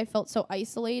was because I felt so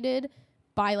isolated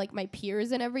by like my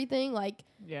peers and everything, like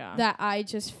Yeah. that I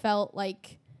just felt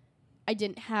like I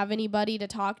didn't have anybody to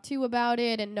talk to about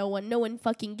it, and no one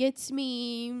fucking gets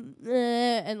me,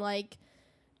 and like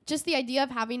just the idea of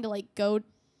having to like go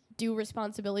do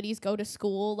responsibilities, go to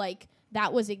school, like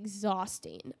that was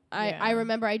exhausting. I Yeah.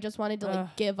 remember I just wanted to like Ugh.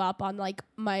 give up on like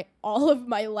all of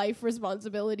my life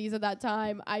responsibilities at that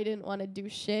time. I didn't want to do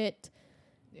shit,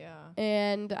 Yeah.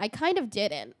 and I kind of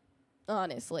didn't,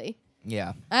 honestly.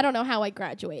 Yeah. I don't know how I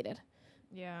graduated.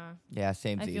 Yeah. Yeah.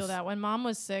 Same. I feel that. When mom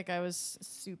was sick, I was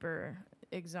super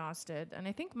exhausted. And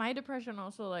I think my depression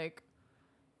also, like,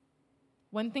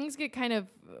 when things get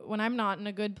when I'm not in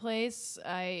a good place,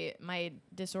 my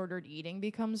disordered eating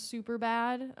becomes super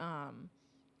bad.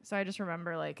 So I just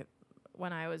remember, like,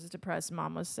 when I was depressed,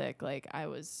 mom was sick, like,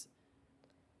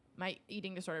 my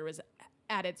eating disorder was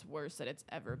at its worst that it's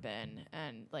ever been.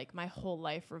 And, like, my whole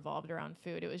life revolved around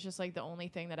food. It was just, like, the only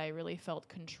thing that I really felt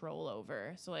control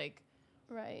over. So, like,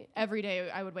 Right. every day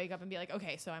I would wake up and be like,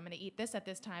 okay, so I'm going to eat this at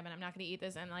this time and I'm not going to eat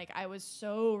this. And like, I was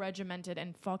so regimented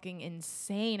and fucking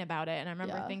insane about it. And I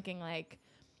remember thinking like,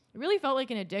 it really felt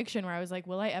like an addiction where I was like,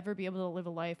 will I ever be able to live a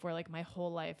life where like my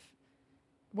whole life,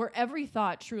 where every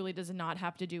thought truly does not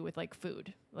have to do with like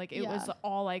food. Like it was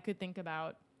all I could think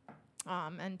about.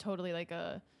 And totally like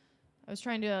I was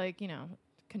trying to like,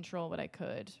 control what I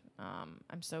could.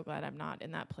 I'm so glad I'm not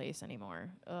in that place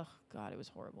anymore. Ugh, God, it was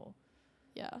horrible.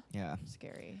 Yeah. Yeah.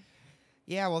 Scary.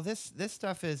 Yeah, well, this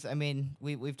stuff is. I mean,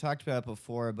 we've talked about it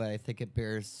before, but I think it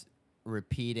bears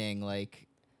repeating. Like,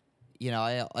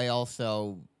 I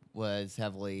also was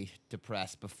heavily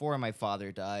depressed before my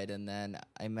father died, and then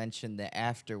I mentioned the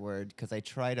afterward because I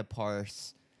try to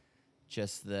parse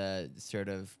just the sort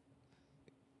of.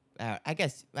 I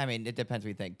guess I mean it depends.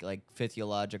 We think like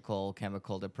physiological,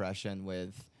 chemical depression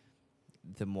with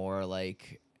the more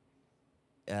like.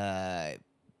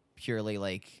 Purely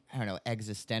like I don't know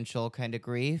existential kind of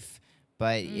grief,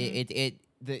 but it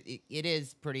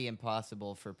is pretty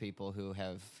impossible for people who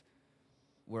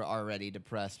were already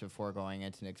depressed before going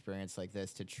into an experience like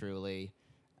this to truly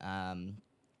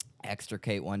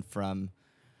extricate one from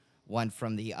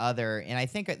the other. And I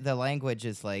think the language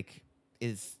is like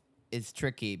is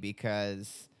tricky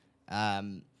because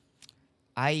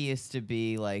I used to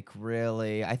be like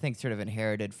really I think sort of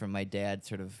inherited from my dad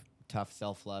sort of tough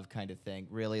self-love kind of thing,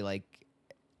 really like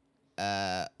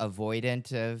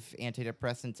avoidant of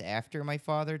antidepressants after my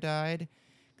father died.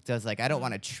 So I was like, I don't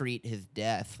want to treat his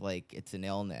death like it's an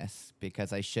illness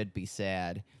because I should be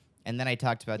sad. And then I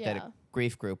talked about that at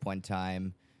grief group one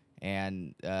time,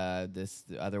 and this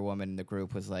other woman in the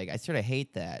group was like, I sort of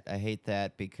hate that. I hate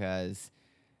that because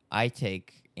I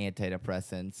take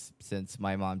antidepressants since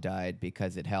my mom died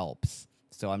because it helps.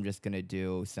 So I'm just going to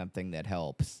do something that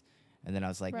helps. And then I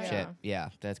was like, shit, yeah,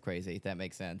 that's crazy. That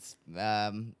makes sense.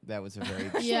 That was a very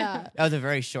that was a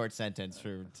very short sentence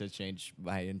to change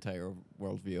my entire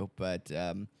worldview. But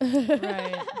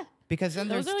Right. because then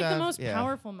those there's are like stuff, the most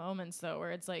powerful moments though, where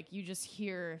it's like you just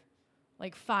hear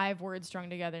like 5 words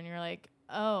strung together and you're like,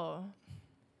 oh,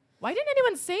 why didn't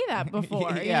anyone say that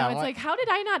before? It's like, how did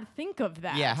I not think of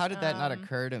that? Yeah, how did that not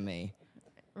occur to me?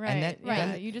 Right.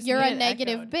 And You just You're a need it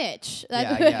negative echoed. bitch.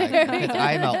 Yeah, because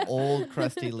I'm an old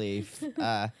crusty leaf.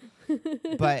 But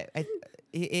I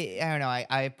don't know.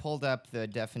 I pulled up the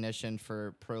definition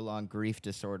for prolonged grief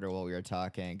disorder while we were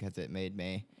talking because it made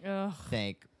me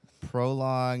think.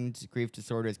 Prolonged grief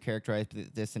disorder is characterized by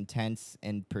this intense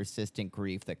and persistent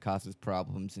grief that causes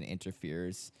problems and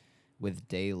interferes with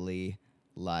daily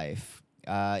life.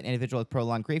 An individual with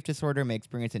prolonged grief disorder may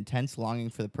experience intense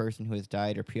longing for the person who has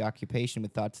died or preoccupation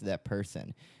with thoughts of that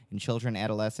person. In children and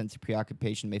adolescents,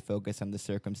 preoccupation may focus on the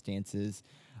circumstances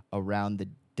around the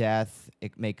death.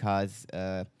 It may cause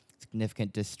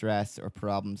significant distress or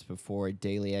problems before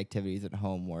daily activities at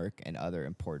homework and other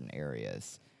important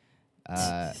areas.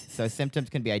 So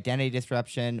symptoms can be identity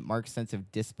disruption, marked sense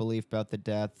of disbelief about the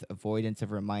death, avoidance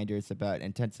of reminders about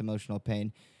intense emotional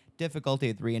pain, difficulty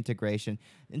with reintegration.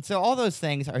 And so all those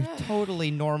things are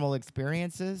totally normal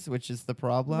experiences, which is the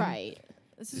problem. Right.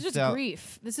 This is just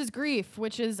grief. This is grief,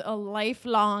 which is a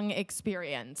lifelong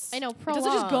experience. I know, It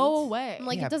doesn't just go away. I'm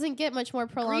like, it doesn't get much more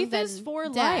prolonged Grief than is for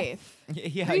death. life.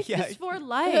 Grief is for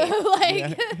life.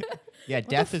 Yeah,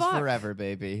 death is fuck? forever,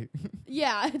 baby.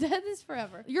 Yeah, death is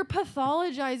forever. You're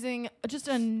pathologizing just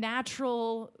a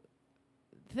natural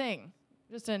thing,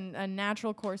 just a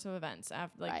natural course of events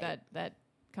after that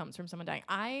comes from someone dying.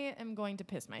 I am going to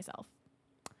piss myself.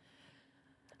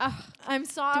 I'm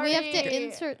sorry. Do we have to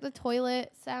insert the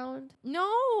toilet sound?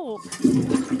 No.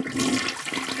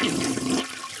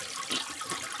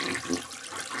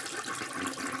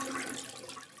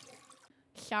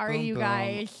 Sorry, Boom, you boom.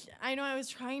 guys. I know I was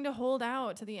trying to hold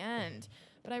out to the end,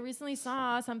 but I recently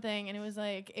saw something and it was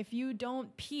like, if you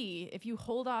don't pee, if you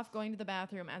hold off going to the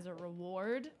bathroom as a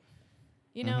reward,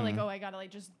 like, oh, I gotta like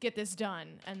just get this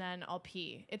done and then I'll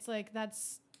pee. It's like,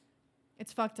 it's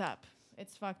fucked up.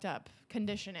 It's fucked up.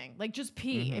 Conditioning. Like, just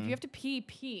pee. If you have to pee,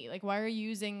 pee. Like, why are you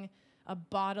using a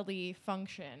bodily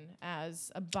function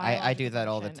as a biological I do that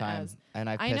all the function time, as- and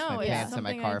I I pissed know, my it's pants in my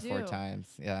something I car 4 do. times.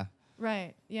 Yeah.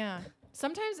 Right. Yeah.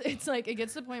 Sometimes it's like it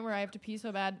gets to the point where I have to pee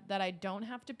so bad that I don't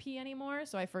have to pee anymore,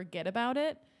 so I forget about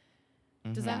it.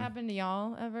 Does that happen to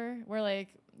y'all ever? Where like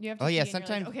you have to Oh, pee yeah, and you're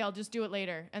sometimes- like, okay, I'll just do it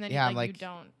later, and then Yeah, you I'm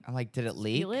don't. I'm like, did it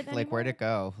leak? Feel it Like, where'd it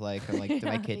go? Like, I'm like, did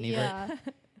my Yeah. kidney burn? Yeah.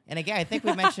 And again, I think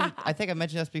I think I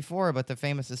mentioned this before, but the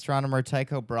famous astronomer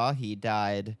Tycho Brahe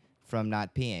died from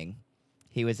not peeing.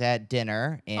 He was at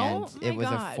dinner, and Oh my it was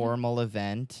God. a formal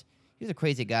event. He was a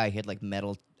crazy guy. He had like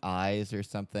metal eyes or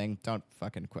something. Don't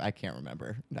fucking. I can't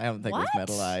remember. I don't think it was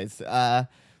metal What? eyes.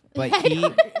 But he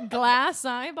Glass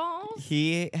eyeballs.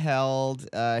 he held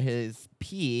his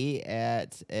pee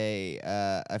at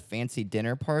a fancy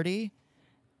dinner party,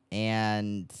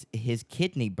 and his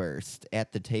kidney burst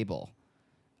at the table.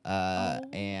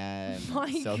 And My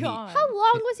so God. How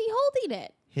long was he holding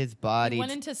it? his He body,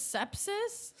 went into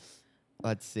sepsis.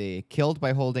 let's see, killed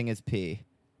by holding his pee.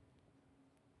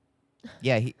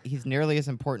 Yeah, he's nearly as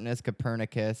important as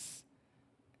Copernicus.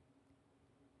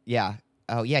 Yeah.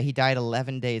 Oh, yeah, he died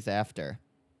 11 days after.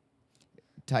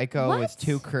 Tycho was What?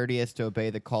 too courteous to obey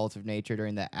the calls of nature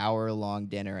during the hour-long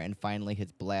dinner, and finally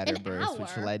his bladder An burst,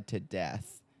 which hour? led to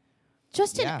death.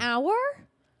 Just Yeah. an hour?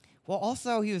 Well,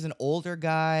 also, he was an older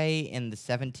guy in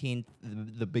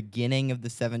the beginning of the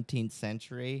 17th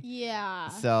century. Yeah.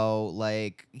 So,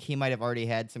 like, he might have already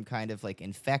had some kind of, like,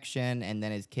 infection, and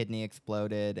then his kidney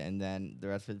exploded, and then the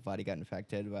rest of his body got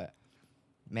infected. But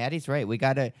Maddie's right. We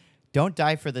gotta... Don't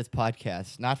die for this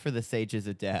podcast, not for the sages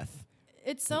of death.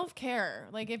 It's self-care.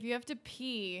 Like if you have to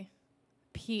pee,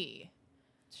 pee.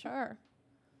 Sure.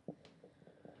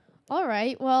 All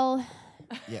right. Well,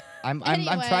 Yeah, I'm trying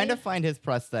to Anyway. find his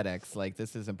prosthetics. Like,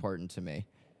 this is important to me.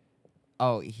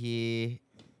 Oh,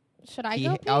 should I he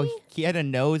go pee? he had a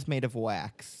nose made of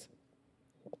wax.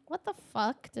 What the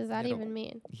fuck does that You know- even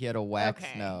mean? He had a wax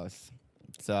Okay. nose.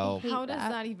 So Hate How does that.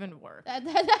 that even work? That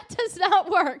does not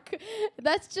work.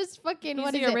 That's just fucking He's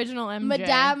what the is original it? MJ.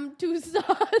 Madame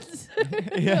Tussauds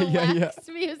Yeah, yeah, yeah. Wax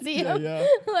Museum. Yeah,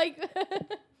 like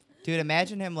dude,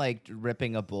 imagine him like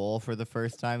ripping a bowl for the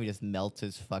first time. He just melts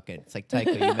his fucking. It's like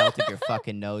Tycho, you melted your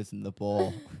fucking nose in the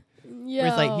bowl. Where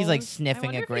he's like Yo, sniffing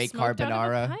wonder a if he great smoked out of a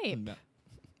carbonara. pipe. and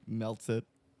melts it.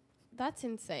 that's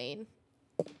insane.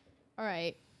 All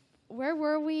right, where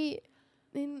were we?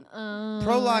 In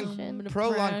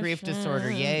Prolonged grief disorder,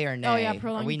 yay or nay? Oh yeah, Are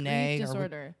prolonged we grief nay? Are we-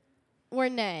 disorder. we're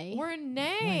nay. We're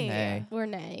nay. nay. We're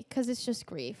nay because it's just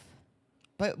grief.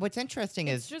 But what's interesting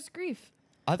It's is just grief.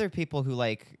 other people who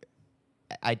like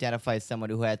identify as someone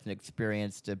who hasn't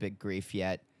experienced a big grief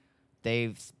yet,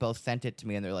 they've both sent it to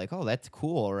me and they're like, "Oh, that's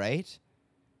cool, right?"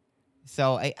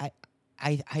 So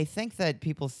I think that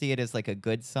people see it as like a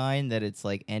good sign that it's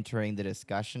like entering the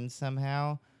discussion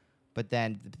somehow, but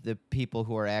then the people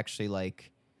who are actually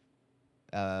like,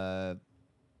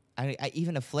 I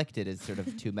even afflicted is sort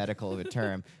of too medical of a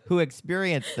term, who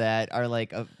experience that are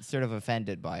like sort of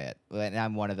offended by it, and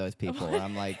I'm one of those people. And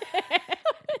I'm like,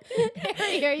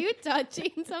 Harry, are you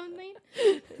touching something?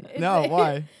 no,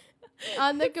 why?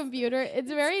 On the computer, it's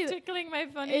very. Tickling my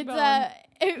funny It's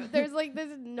bone. there's like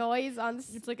this noise on.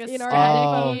 It's like a in our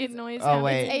Oh. headphones. noise. Oh,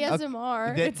 wait. It's Okay.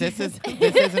 ASMR.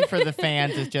 This isn't for the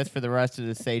fans. It's just for the rest of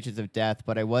the stages of death.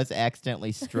 But I was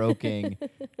accidentally stroking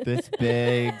this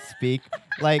big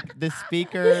like the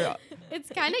speaker. It's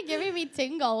kind of giving me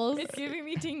tingles. It's giving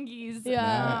me tingies.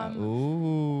 Yeah.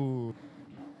 Ooh.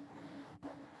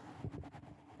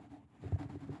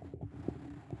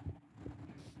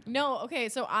 No, okay,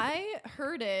 so I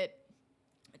heard it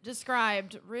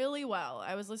described really well.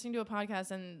 I was listening to a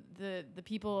podcast and the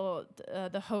people,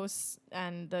 the hosts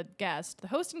and the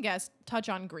host and guest touch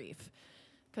on grief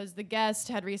because the guest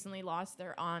had recently lost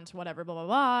their aunt, whatever, blah, blah,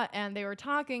 blah. And they were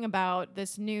talking about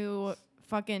this new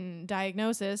fucking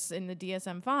diagnosis in the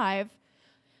DSM-5.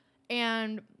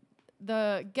 And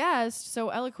the guest so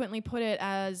eloquently put it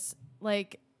as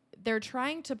like, they're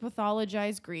trying to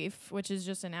pathologize grief, which is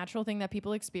just a natural thing that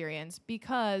people experience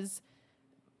because,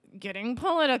 getting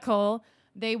political,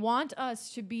 they want us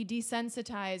to be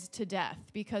desensitized to death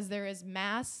because there is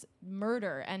mass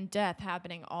murder and death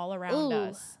happening all around Ooh.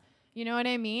 us. You know what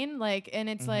I mean? Like, and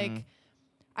it's like,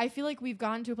 I feel like we've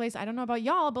gotten to a place, I don't know about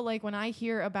y'all, but like when I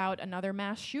hear about another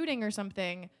mass shooting or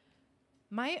something,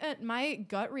 my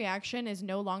gut reaction is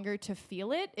no longer to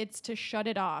feel it. It's to shut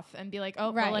it off and be like,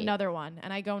 oh, well, Right. another one.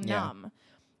 And I go Yeah. numb,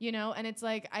 you know? And it's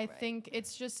like, I think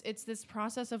it's this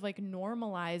process of like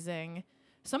normalizing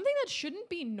something that shouldn't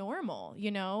be normal,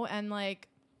 you know? And like,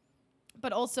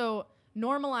 but also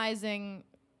normalizing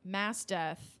mass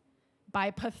death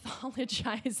by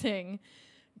pathologizing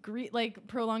like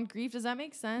prolonged grief. Does that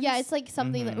make sense? Yeah, it's like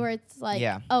something that where it's like,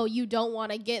 oh, you don't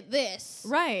want to get this.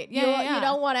 Right. Yeah. You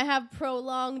don't want to have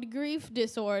prolonged grief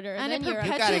disorder. And then it you're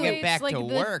You gotta get back like to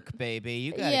the- work, baby.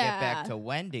 You gotta Yeah. get back to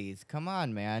Wendy's. Come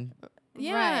on, man.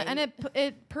 Yeah, Right. and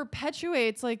it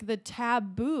perpetuates like the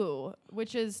taboo,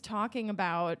 which is talking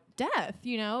about death.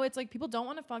 You know, it's like people don't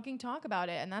want to fucking talk about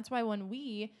it, and that's why when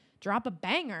we drop a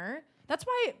banger,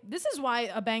 this is why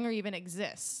a banger even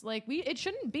exists. Like it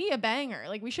shouldn't be a banger.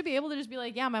 Like we should be able to just be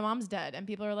like, yeah, my mom's dead, and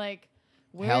people are like,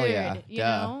 weird, Hell yeah, you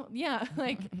duh. know, yeah,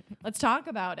 like let's talk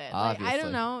about it. Like I Obviously.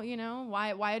 don't know, you know,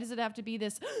 why does it have to be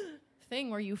this thing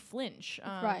where you flinch,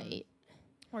 right.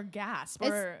 or gasp,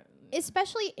 It's- or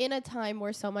Especially in a time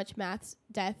where so much mass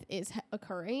death is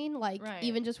occurring, like Right.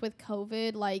 even just with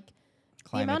COVID, like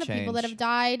Climate the amount change. of people that have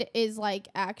died is like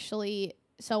actually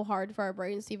so hard for our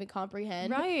brains to even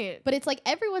comprehend. right. But it's like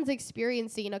everyone's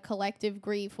experiencing a collective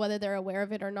grief, whether they're aware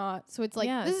of it or not. So it's like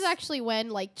this is Yes. actually when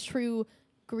like true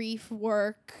grief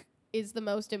work is the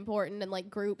most important, and like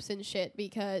groups and shit,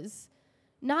 because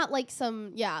not like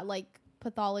some like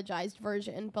pathologized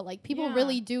version, but like people Yeah.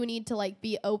 really do need to like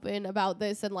be open about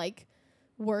this and like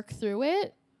work through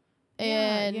it. Yeah,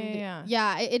 And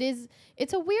yeah.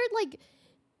 it's a weird like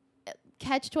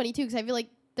catch-22, because I feel like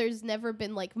there's never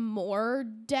been like more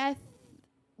death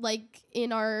like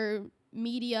in our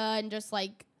media, and just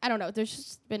like I don't know, there's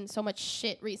just been so much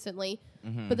shit recently.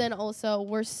 Mhm. But then also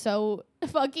we're so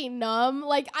fucking numb.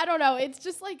 Like I don't know, it's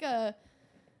just like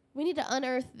we need to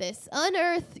unearth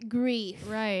grief.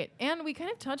 Right. And we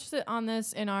kind of touched on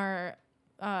this in our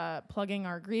plugging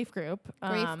our grief group.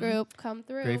 Grief group, come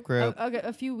through. Grief group.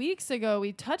 A few weeks ago,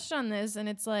 we touched on this, and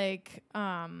it's like,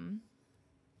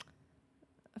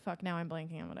 fuck, now I'm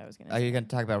blanking on what I was going to Are say. you gonna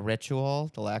talk about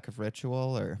ritual, the lack of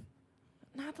ritual, or?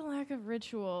 Not the lack of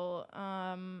ritual.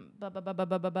 Oh,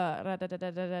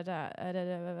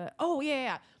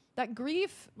 yeah. That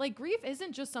grief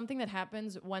isn't just something that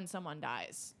happens when someone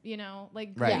dies, you know?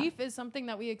 Like, Right. grief is something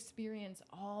that we experience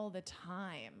all the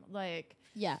time. Like,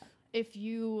 Yeah. if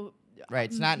you Right,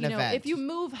 it's not an you know, event. if you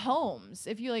move homes,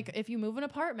 if you move an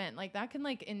apartment, like that can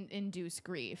like induce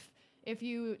grief. If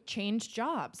you change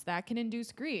jobs, that can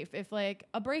induce grief. If like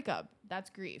a breakup, that's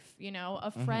grief. You know,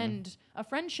 a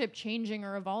friendship changing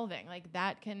or evolving, like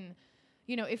that can,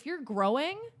 you know, if you're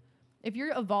growing, if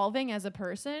you're evolving as a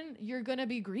person, you're gonna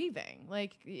be grieving.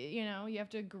 Like you know, you have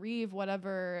to grieve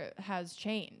whatever has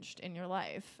changed in your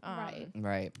life. Right.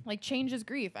 Right. Like change is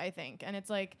grief, I think, and it's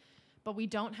like, but we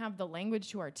don't have the language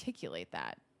to articulate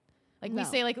that. Like we No.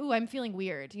 say like, ooh, I'm feeling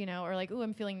weird, you know, or like, ooh,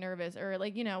 I'm feeling nervous, or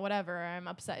like, you know, whatever, I'm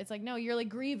upset. It's like, no, you're like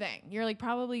grieving. You're like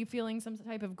probably feeling some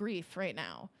type of grief right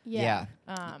now. Yeah.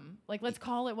 Like let's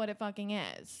call it what it fucking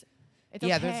is. It's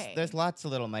Yeah, okay. there's lots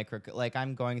of little like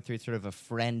I'm going through sort of a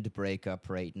friend breakup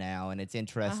right now, and it's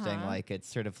interesting. Uh-huh. Like it's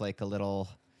sort of like a little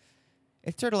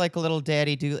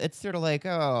daddy do. It's sort of like,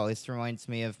 oh, this reminds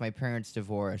me of my parents'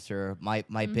 divorce, or my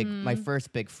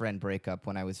first big friend breakup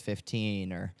when I was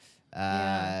 15, or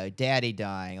daddy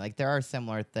dying. Like there are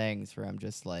similar things where I'm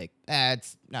just like,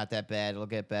 it's not that bad. It'll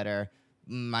get better.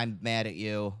 I'm mad at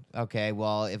you. Okay,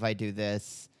 well, if I do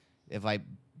this, if I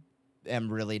am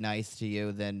really nice to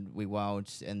you, then we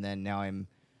won't. And then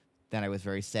then I was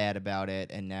very sad about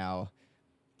it, and now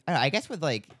I don't know, I guess with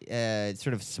like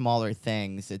sort of smaller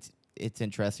things, it's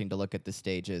interesting to look at the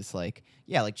stages, like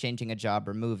like changing a job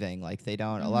or moving. Like they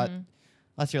don't a lot,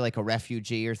 unless you're like a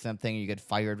refugee or something, you get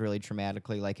fired really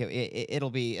traumatically. Like it'll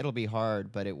be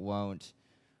hard, but it won't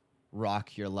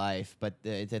rock your life. But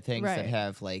the things that Right.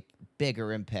 have like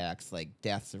bigger impacts, like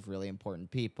deaths of really important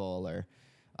people, or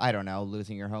I don't know,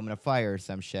 losing your home in a fire or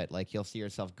some shit, like you'll see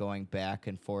yourself going back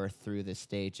and forth through the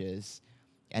stages.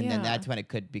 And then Yeah. that's when it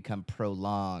could become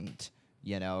prolonged,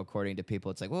 you know, according to people.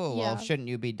 It's like, whoa, Yeah. well, shouldn't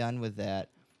you be done with that?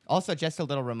 Also, just a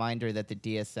little reminder that the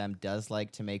DSM does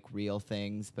like to make real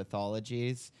things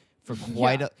pathologies. For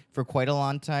quite a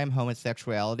long time,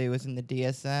 homosexuality was in the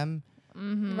DSM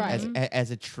Right.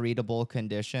 as a treatable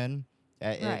condition.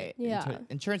 Right. Yeah.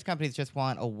 Insurance companies just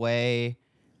want a way,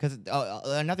 because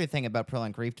another thing about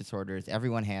prolonged grief disorder is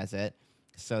everyone has it.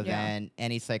 So Yeah. then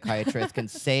any psychiatrist can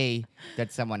say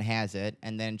that someone has it,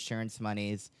 and then insurance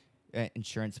monies.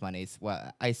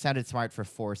 Well, I sounded smart for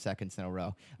 4 seconds in a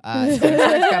row. So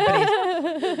insurance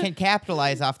companies can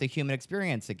capitalize off the human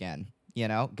experience again. You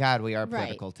know, God, we are Right.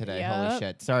 political today. Holy Yep.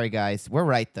 shit. Sorry, guys. We're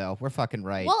right, though. We're fucking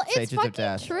right. Well, it's Stages of fucking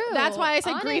death. true. That's why I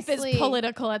said grief is Honestly.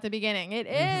 political at the beginning. It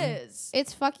is.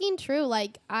 It's fucking true.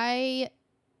 Like I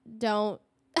don't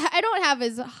have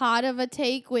as hot of a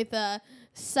take with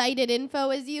cited info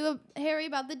as you, Harry,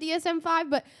 about the DSM-5,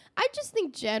 but I just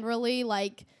think generally,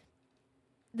 like,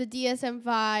 the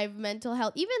DSM-5, mental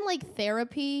health, even, like,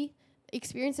 therapy,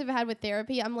 experience I've had with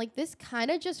therapy, I'm like, this kind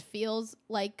of just feels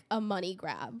like a money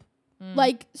grab.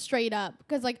 Like, straight up.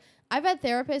 Because, like, I've had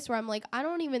therapists where I'm like, I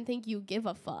don't even think you give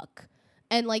a fuck.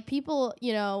 And, like, people,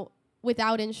 you know,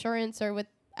 without insurance or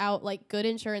without, like, good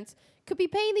insurance could be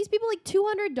paying these people, like,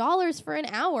 $200 for an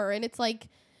hour. And it's like,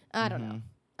 I don't know.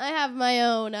 I have my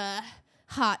own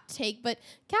hot take. But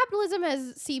capitalism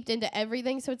has seeped into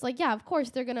everything. So it's like, yeah, of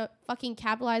course they're going to fucking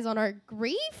capitalize on our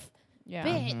grief. Yeah.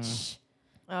 Bitch.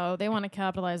 Oh, they want to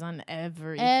capitalize on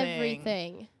everything.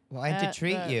 Everything. Well, and to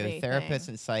treat you, Everything. therapists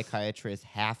and psychiatrists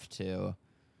have to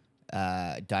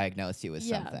diagnose you with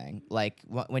Yeah. something. Like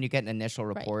when you get an initial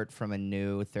report from a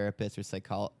new therapist or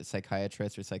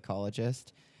psychiatrist or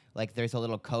psychologist, like there's a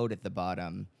little code at the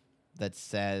bottom that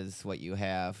says what you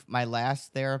have. My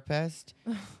last therapist,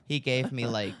 he gave me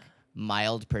like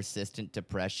mild persistent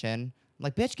depression. I'm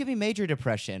like, bitch, give me major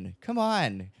depression. Come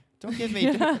on. Don't give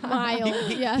me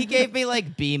Mild. Yeah. He gave me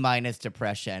like B-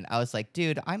 depression. I was like,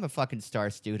 dude, I'm a fucking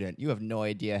star student. You have no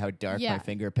idea how dark Yeah. my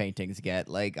finger paintings get.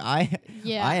 Like I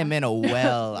Yeah. am in a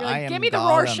well. You're I like, am give me the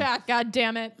Gollum. Rorschach, God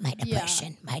damn it. My Yeah.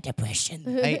 depression. My depression.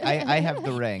 I have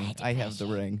the ring. I have the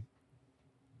ring.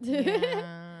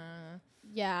 Yeah.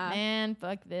 Yeah. Man,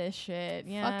 fuck this shit.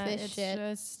 Yeah, this it's shit.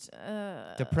 just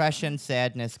Depression,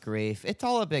 sadness, grief. It's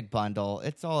all a big bundle.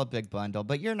 It's all a big bundle.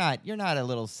 But you're not a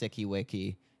little sicky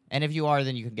wicky. And if you are,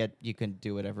 then you can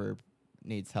do whatever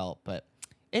needs help. But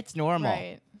it's normal.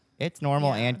 right. It's normal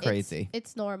Yeah. and crazy.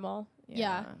 It's normal.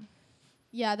 Yeah.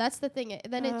 Yeah, that's the thing.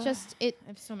 Then it just I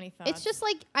have so many thoughts. it's just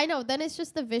like I know, then it's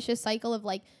just the vicious cycle of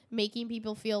like making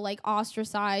people feel like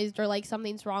ostracized or like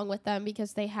something's wrong with them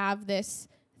because they have this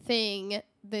thing,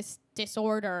 this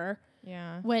disorder,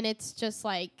 yeah. when it's just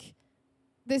like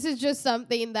this is just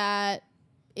something that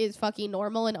is fucking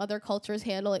normal and other cultures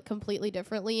handle it completely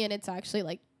differently, and it's actually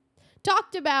like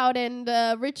talked about, and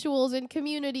rituals and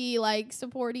community like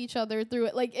support each other through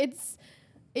it. Like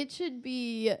it should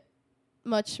be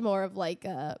much more of like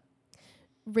a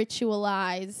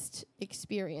ritualized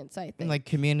experience, I think. And like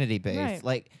community based, Right.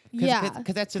 like Yeah.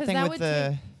 because that's the 'Cause thing that with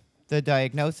would the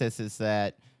diagnosis is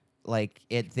that like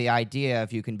the idea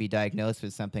of you can be diagnosed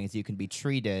with something is you can be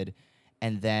treated,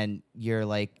 and then you're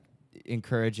like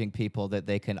encouraging people that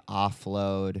they can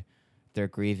offload their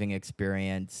grieving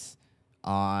experience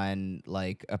on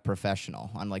like a professional,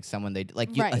 on like someone they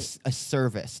like you, Right. a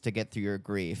service to get through your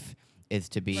grief is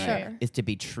to be Sure. is to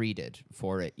be treated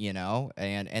for it, you know,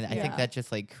 and I think Yeah. that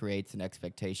just like creates an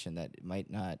expectation that it might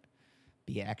not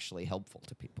be actually helpful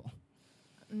to people.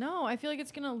 No, I feel like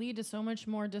it's going to lead to so much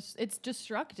more it's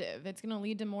destructive. It's going to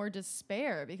lead to more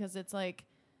despair because it's like,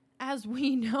 as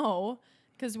we know,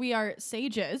 because we are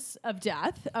sages of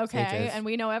death, okay, Sages. and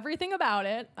we know everything about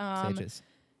it. Sages.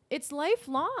 It's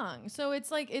lifelong. So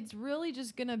it's like it's really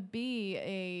just going to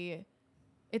be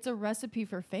it's a recipe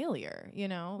for failure, you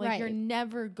know? Like you're Right.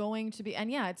 never going to be, and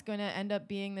yeah, it's going to end up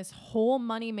being this whole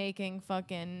money-making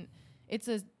it's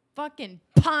a fucking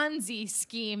Ponzi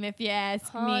scheme, if you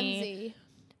ask me. Ponzi.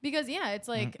 Because yeah, it's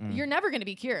like you're never going to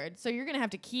be cured. So you're going to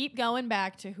have to keep going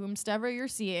back to whomsoever you're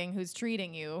seeing who's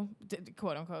treating you,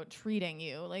 quote unquote, treating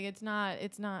you. Like it's not,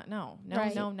 no,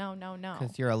 Right. no.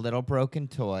 Because you're a little broken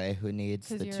toy who needs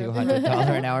 'Cause the you're a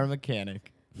 $200 an hour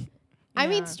mechanic. I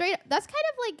mean, Yeah. straight up, that's kind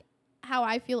of like how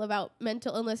I feel about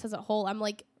mental illness as a whole. I'm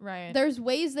like, Right. there's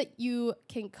ways that you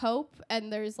can cope,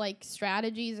 and there's like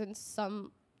strategies and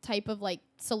some type of like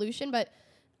solution, but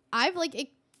I've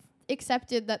like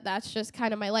accepted that that's just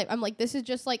kind of my life. I'm like, this is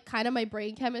just like kind of my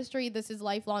brain chemistry. This is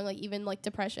lifelong, like even like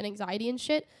depression, anxiety and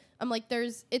shit. I'm like,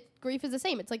 grief is the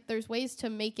same. It's like there's ways to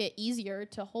make it easier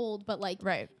to hold, but like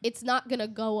Right. it's not gonna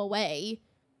go away.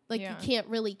 Like Yeah. you can't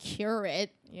really cure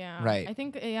it. Yeah. Right. I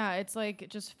think, it's like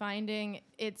just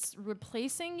it's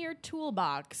replacing your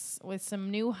toolbox with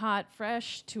some new, hot,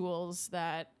 fresh tools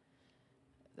that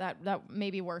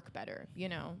maybe work better, you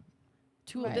know?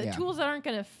 Right. Yeah. Tools that aren't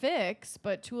going to fix,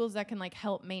 but tools that can like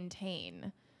help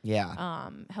maintain, Yeah.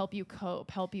 help you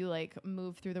cope, help you like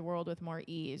move through the world with more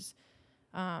ease.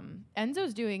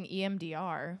 Enzo's doing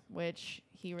EMDR, which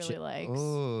he really likes.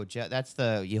 Oh, that's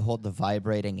you hold the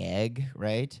vibrating egg,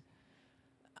 right?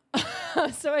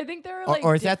 So I think there are like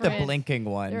or is that the different- blinking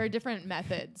one? There are different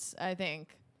methods, I think.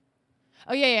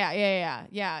 Oh yeah.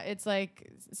 It's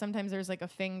like sometimes there's like a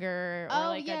finger or Oh,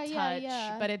 like yeah, a touch,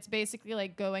 yeah, yeah. but it's basically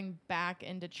like going back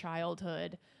into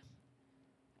childhood.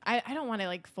 I don't want to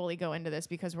like fully go into this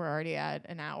because we're already at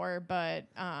an hour, but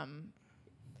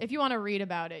If you want to read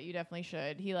about it, you definitely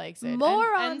should. He likes it.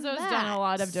 More and on Enzo's done that. a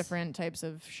lot of different types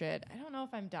of shit. I don't know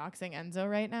if I'm doxing Enzo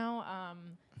right now.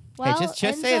 Well, just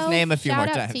say his Enzo, name a few shout more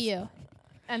out times. to you.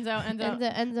 Enzo.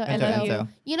 Enzo.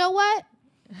 You know what?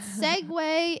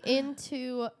 Segue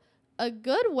into a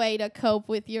good way to cope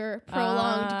with your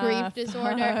prolonged grief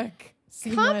disorder.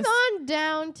 Come on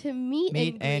down to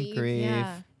Meet and Grief.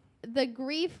 Yeah. The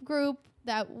grief group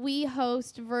that we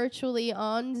host virtually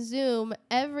on Zoom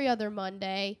every other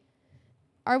Monday.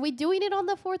 Are we doing it on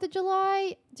the 4th of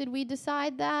July? Did we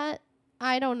decide that?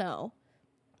 I don't know.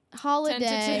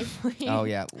 Holiday. Oh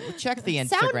yeah, check the Instagram,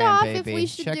 Sound off baby. if we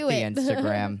should check do the it.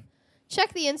 Instagram.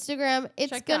 Check the Instagram. It's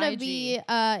Check the gonna IG. be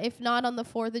if not on the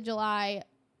 4th of July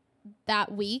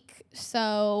that week.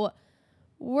 So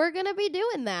we're gonna be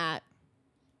doing that.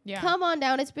 Yeah. Come on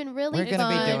down. It's been really We're fun.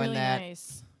 gonna be doing really that.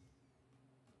 Nice.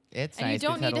 It's And nice. you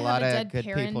don't We've need had to a have lot a of dead good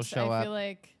parent. people show I up. feel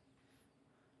like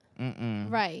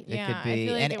Right. It Yeah, could I be,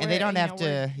 feel like and they don't have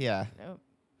to. Yeah,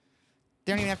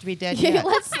 they don't even have to be dead yet.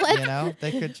 Let's You know,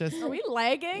 they could just. Are we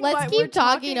lagging? let's What, we're keep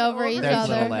talking over each There's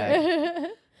a little other.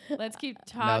 Let's keep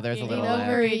talking No, there's a little lag.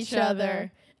 over each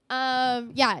other.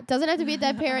 Yeah, it doesn't have to be a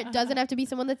dead parent. Doesn't have to be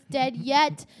someone that's dead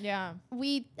yet. Yeah.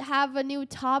 We have a new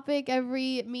topic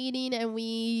every meeting and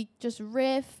we just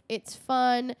riff. It's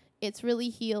fun. It's really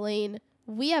healing.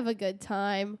 We have a good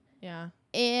time. Yeah.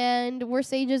 And we're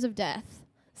sages of death.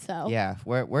 So Yeah,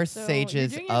 we're So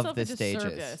sages you're doing of yourself the a stages.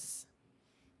 disservice.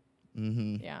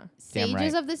 Mm-hmm. Yeah. Damn Sages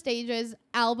right. of the Stages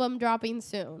album dropping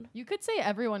soon. You could say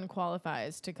everyone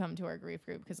qualifies to come to our grief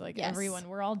group because, like, Yes. everyone,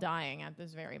 we're all dying at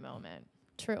this very moment.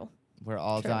 True. We're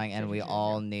all True. dying, and True, we true,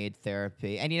 all true. need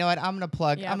therapy. And you know what? I'm gonna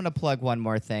Yep. plug one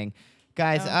more thing,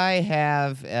 guys. Oh. I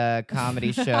have a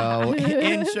comedy show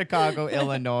in Chicago,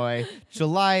 Illinois,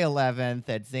 July 11th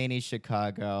at Zany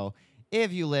Chicago.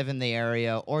 If you live in the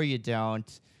area or you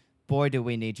don't, boy, do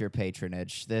we need your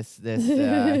patronage.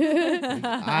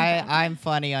 I'm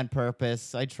funny on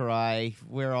purpose. I try.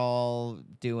 We're all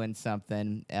doing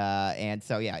something, and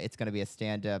so yeah, it's gonna be a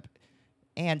stand-up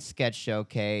and sketch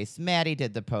showcase. Maddie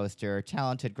did the poster.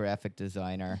 Talented graphic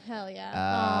designer. Hell yeah.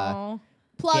 Uh,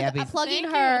 Gabby's- Plugging Thank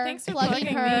you. her. Thanks for Plugging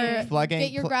plugging her. me. Plugging-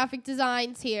 Get your pl- graphic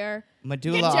designs here.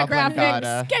 Medulla Get your oblongata.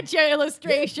 graphics. Get your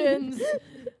illustrations.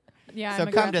 Yeah. So I'm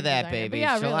a come to graphic that, designer. baby. But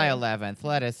yeah, July really. 11th.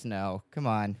 Let us know. Come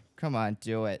on,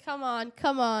 do it. Come on.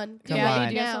 Come Yeah, on. you do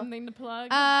have Now. something to plug?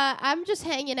 I'm just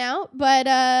hanging out,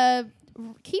 but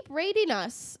keep rating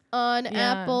us on Yeah.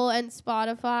 Apple and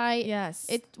Spotify. yes.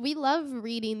 We love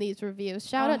reading these reviews.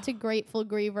 Shout out to Grateful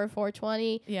Griever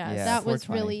 420. Yes. Yeah. That was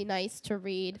 420. really nice to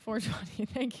read. 420.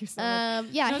 Thank you so much.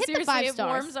 Yeah, No, hit the seriously, 5 it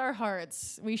stars. warms our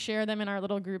hearts. We share them in our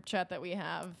little group chat that we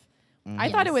have. Mhm.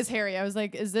 I thought it Yes. was Harry. I was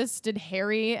like, did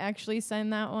Harry actually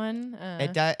send that one?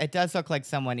 It does look like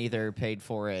someone either paid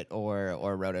for it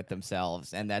or wrote it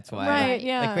themselves, and that's why. Right,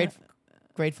 yeah. Like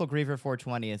Grateful Griever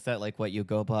 420. Is that like what you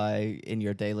go by in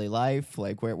your daily life?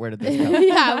 Like where did this come?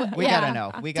 Yeah, We yeah. gotta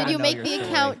know. We gotta Did you know make your the story.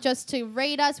 account just to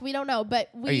rate us? We don't know, but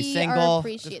we Are you single?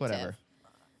 appreciative. Just whatever.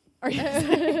 Are you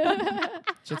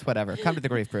Just whatever. Come to the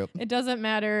grief group. It doesn't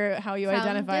matter how you Come to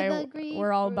identify. the grief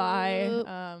We're all bi. group.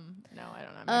 No, I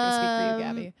don't know. I'm not gonna speak for you,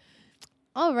 Gabby.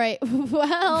 All right.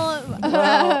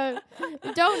 Well,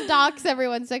 don't dox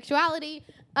everyone's sexuality.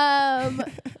 Cool.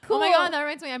 Oh my god, that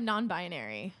reminds me. I'm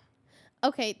non-binary.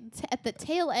 Okay, at the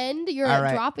tail end, you're All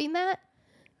right. dropping that.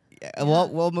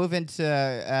 We'll move into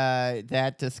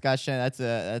that discussion. That's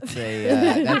a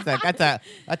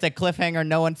cliffhanger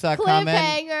no one saw coming.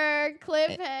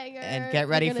 Cliffhanger. And get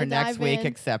ready We're for gonna next dive week in.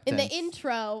 acceptance. In the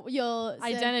intro, you'll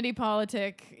say- Identity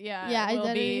politic. Yeah. Yeah, it will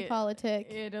identity be,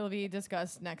 politic. It'll be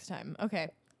discussed next time. Okay.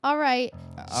 All right.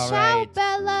 All Ciao, right.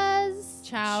 Bellas.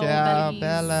 Ciao, Ciao, bellies.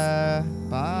 Bella. Little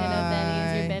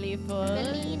bellies, your Bye. belly full.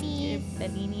 Bellinis. Your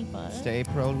bellini full. Stay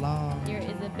prolonged. Your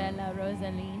Isabella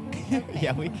Rosaline.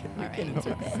 Yeah, we can. All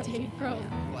right. Stay pro.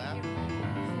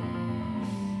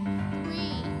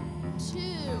 3, 2,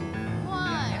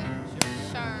 1.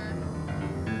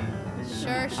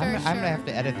 Sure. I'm gonna have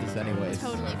to edit this anyways.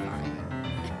 Totally fine.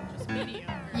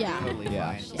 Yeah. Totally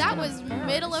Yeah. fine. That was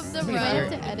middle of the Pretty road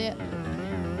sure. to edit.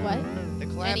 What? The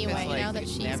clap Anyway, is like now that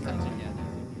she's never gone. together.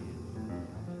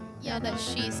 Now that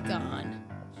she's gone.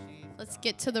 Let's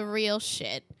get to the real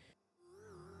shit.